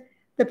as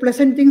the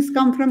pleasant things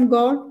come from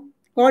God,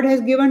 God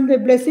has given the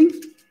blessings.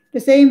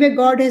 The same way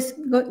God is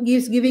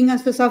giving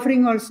us the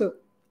suffering also.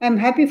 I am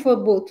happy for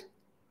both.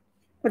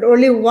 But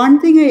only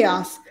one thing I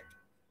ask.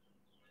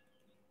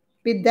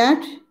 With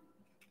that,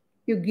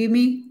 you give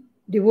me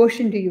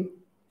devotion to you.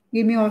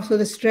 Give me also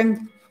the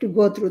strength to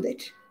go through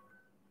that.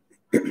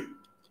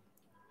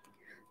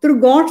 Through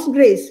God's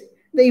grace,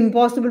 the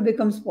impossible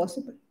becomes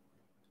possible.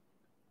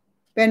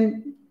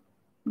 When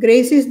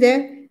grace is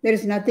there, there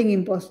is nothing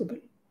impossible.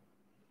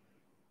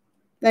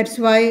 That's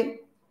why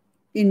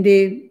in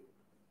the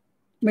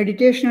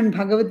meditation on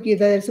Bhagavad Gita,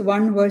 there's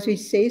one verse which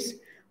says,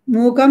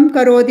 Mukam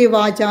karoti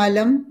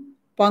vachalam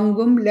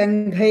pangum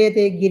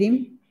langhayate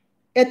girim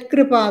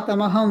yatkripa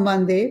tamaham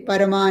vande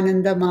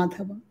paramananda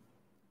madhava.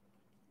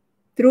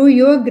 Through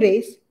your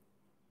grace,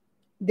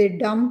 the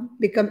dumb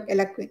become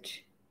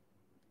eloquent.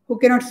 Who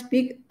cannot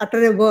speak,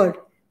 utter a word,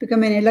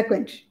 become an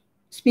eloquent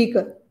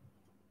speaker.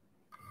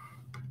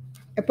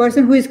 A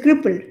person who is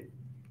crippled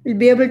will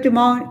be able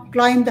to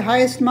climb the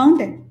highest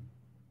mountain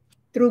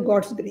through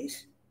God's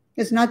grace.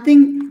 There's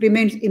nothing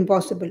remains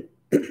impossible.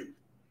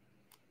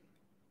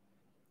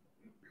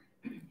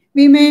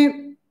 We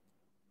may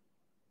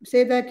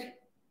say that it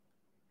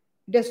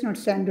does not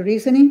stand to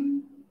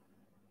reasoning.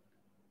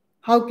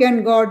 How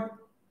can God,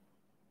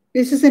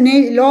 this is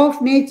a law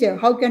of nature,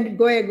 how can it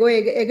go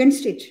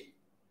against it?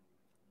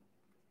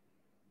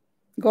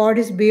 God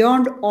is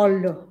beyond all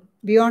law,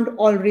 beyond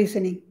all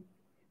reasoning.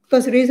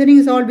 Because reasoning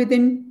is all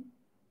within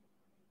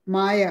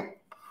Maya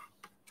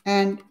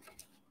and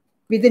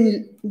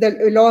within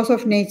the laws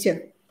of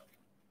nature.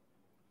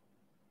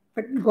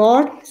 But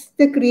God is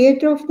the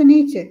creator of the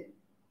nature.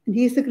 And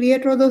He is the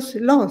creator of those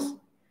laws.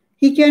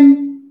 He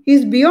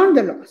is beyond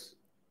the laws.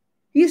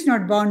 He is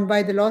not bound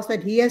by the laws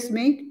that He has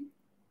made.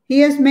 He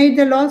has made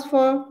the laws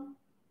for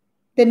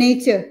the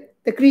nature,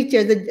 the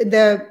creature,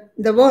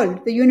 the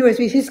world, the universe,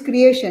 which is His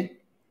creation.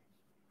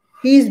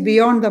 He is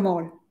beyond them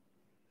all.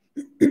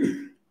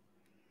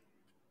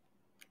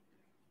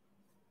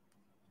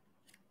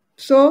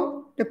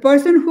 So the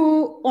person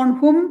on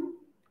whom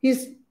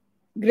His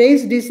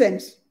grace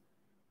descends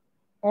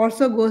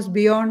also goes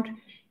beyond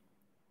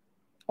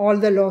all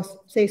the laws,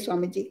 says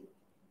Swamiji.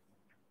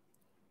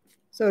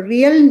 So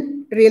real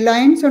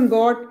reliance on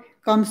God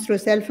comes through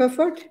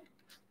self-effort,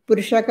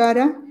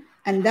 Purushakara,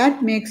 and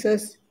that makes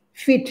us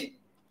fit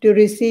to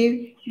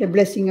receive the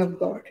blessing of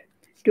God,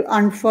 to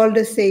unfold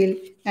the sail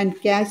and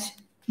catch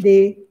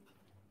the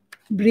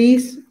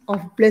breeze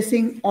of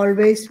blessing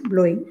always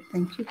blowing.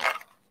 Thank you.